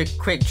crack a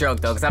quick joke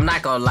though, because I'm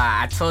not gonna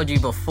lie. I told you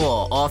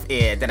before off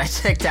air that I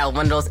checked out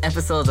one of those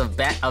episodes of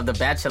The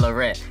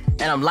Bachelorette,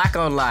 and I'm not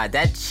gonna lie,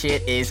 that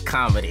shit is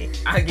comedy.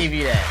 I'll give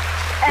you that.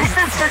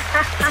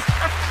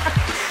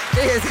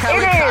 There's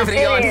hella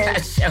comedy on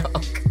that show.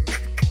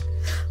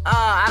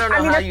 I don't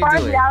know how you do it. As far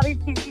as reality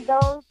TV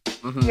goes,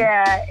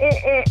 yeah,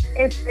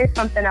 it's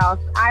something else.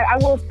 I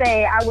will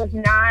say I was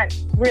not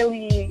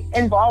really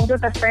involved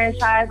with the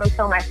franchise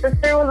until my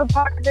sister was a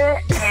part of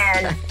it,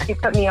 and she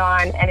put me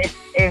on, and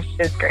it's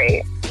just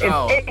great.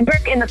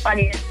 It's in the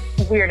funniest,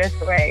 weirdest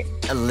way.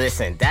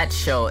 Listen, that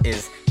show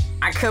is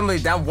I couldn't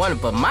believe that one,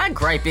 but my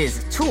gripe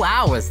is 2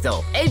 hours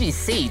though.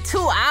 ABC,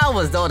 2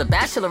 hours though. The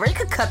Bachelorette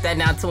could cut that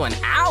down to an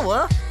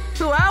hour.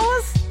 2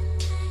 hours?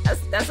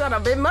 That's not a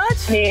bit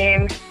much. I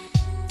mean,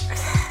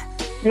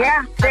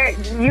 yeah,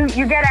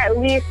 you get at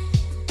least,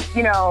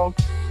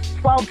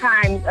 12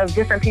 times of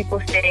different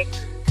people saying,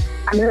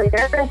 I'm really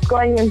nervous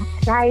going in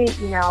tonight,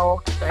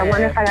 I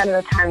wonder if I got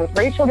enough time with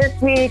Rachel this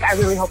week. I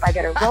really hope I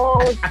get a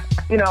rose,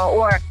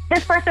 or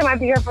this person might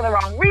be here for the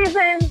wrong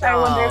reasons. I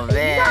wonder if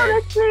they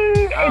notice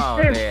me.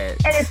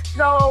 It's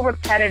so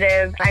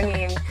repetitive. I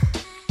mean,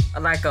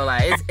 I'm not gonna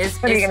lie,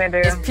 it's what are you gonna do?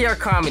 It's pure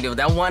comedy.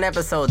 That one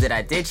episode that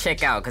I did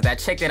check out, because I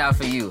checked it out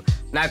for you,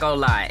 not gonna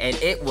lie, and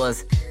it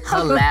was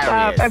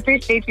hilarious. I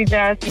appreciate you,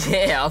 Jess.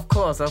 Yeah, of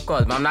course,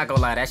 but I'm not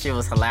gonna lie, that shit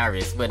was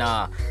hilarious. But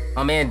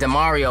my man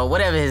Demario,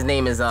 whatever his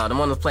name is, the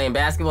one who's playing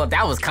basketball,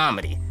 that was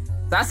comedy.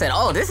 So I said,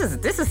 oh, this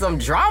is some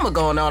drama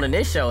going on in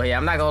this show here.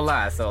 I'm not gonna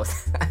lie, so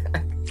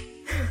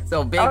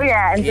so big. Oh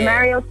yeah, and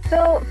Demario's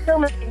still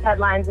making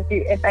headlines.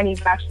 If any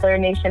Bachelor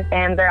Nation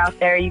fans are out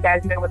there, you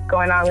guys know what's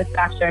going on with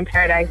Bachelor in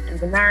Paradise and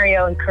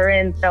Demario and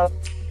Corinne. So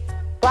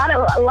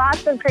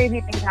lots of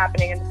crazy things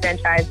happening in the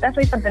franchise.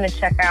 Definitely something to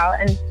check out,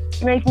 and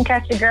you can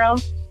catch a girl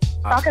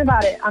talking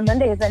about it on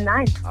Mondays at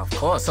 9. Of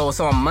course. So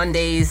on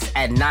Mondays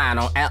at 9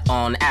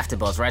 on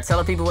AfterBuzz, right? Tell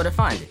the people where to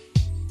find it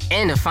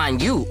and to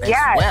find you as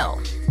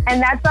well.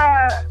 And that's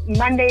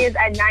Mondays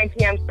at 9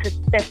 p.m.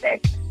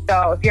 Pacific.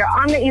 So if you're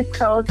on the East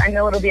Coast, I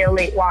know it'll be a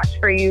late watch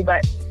for you,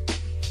 but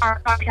our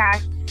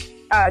podcast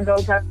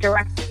goes up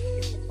directly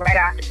right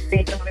after, so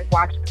you can always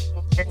watch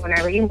it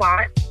whenever you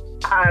want.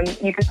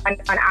 You can find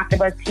it on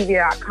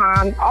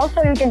AfterBuzzTV.com.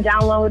 Also, you can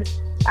download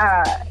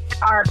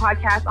our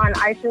podcast on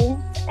iTunes,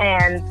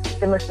 and you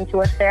can listen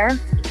to us there,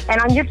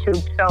 and on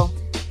YouTube. So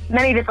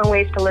many different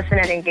ways to listen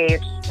and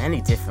engage.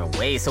 Many different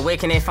ways. So where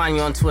can they find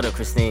you on Twitter,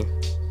 Christine?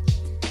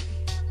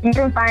 You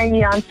can find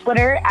me on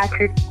Twitter at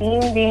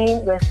Christine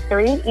Bean with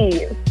 3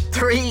 E's.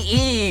 3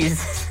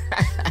 E's.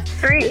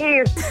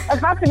 3 E's. That's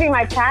about to be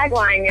my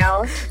tagline,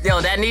 yo.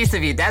 Yo, that needs to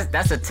be.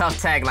 That's a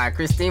tough tagline.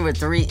 Christine with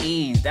 3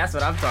 E's. That's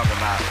what I'm talking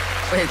about.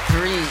 With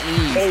 3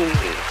 E's. Hey.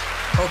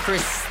 Oh,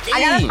 Christine.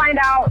 I gotta find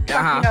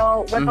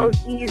out, what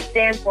those E's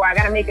stand for. I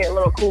gotta make it a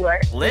little cooler.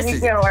 Listen. We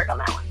gotta work on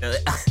that one.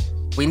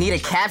 We need a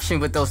caption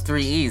with those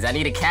 3 E's. I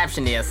need a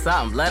caption there or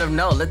something. Let them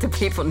know. Let the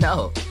people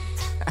know.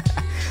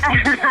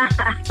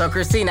 So,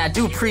 Christine, I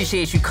do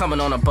appreciate you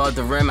coming on Above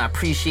the Rim. I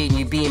appreciate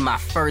you being my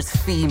first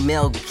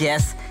female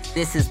guest.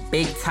 This is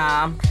big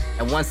time.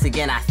 And once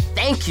again, I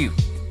thank you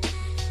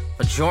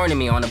for joining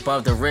me on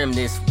Above the Rim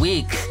this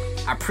week.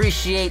 I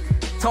appreciate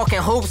talking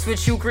hoops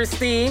with you,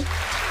 Christine.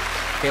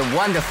 Been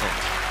wonderful.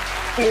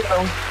 Thank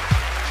you.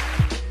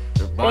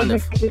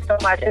 Wonderful. Thank you so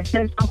much. It's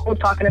been so cool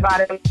talking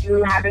about it with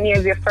you, having me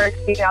as your first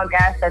female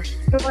guest. That's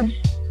huge.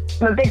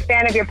 I'm a big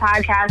fan of your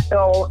podcast,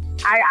 so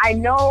I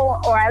know,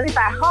 or at least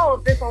I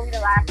hope, this won't be the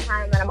last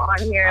time that I'm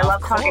on here. I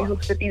love talking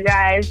hoops with you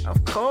guys.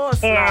 Of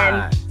course.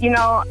 And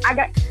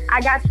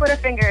I got Twitter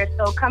fingers,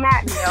 so come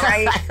at me, all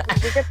right?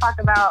 We can talk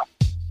about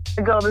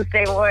the Golden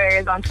State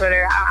Warriors on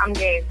Twitter. I'm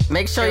game.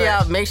 Make sure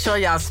y'all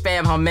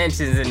spam her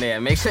mentions in there.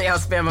 Make sure y'all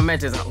spam her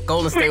mentions.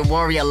 Golden State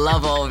Warrior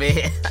lover over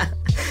here.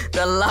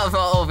 The lover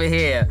over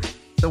here.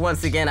 So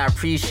once again, I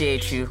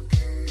appreciate you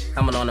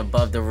coming on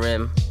Above the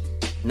Rim.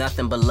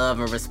 Nothing but love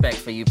and respect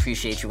for you.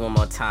 Appreciate you one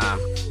more time.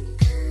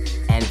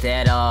 And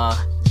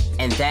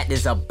that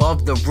is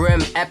Above the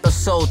Rim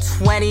episode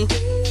 20.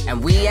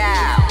 And we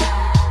out.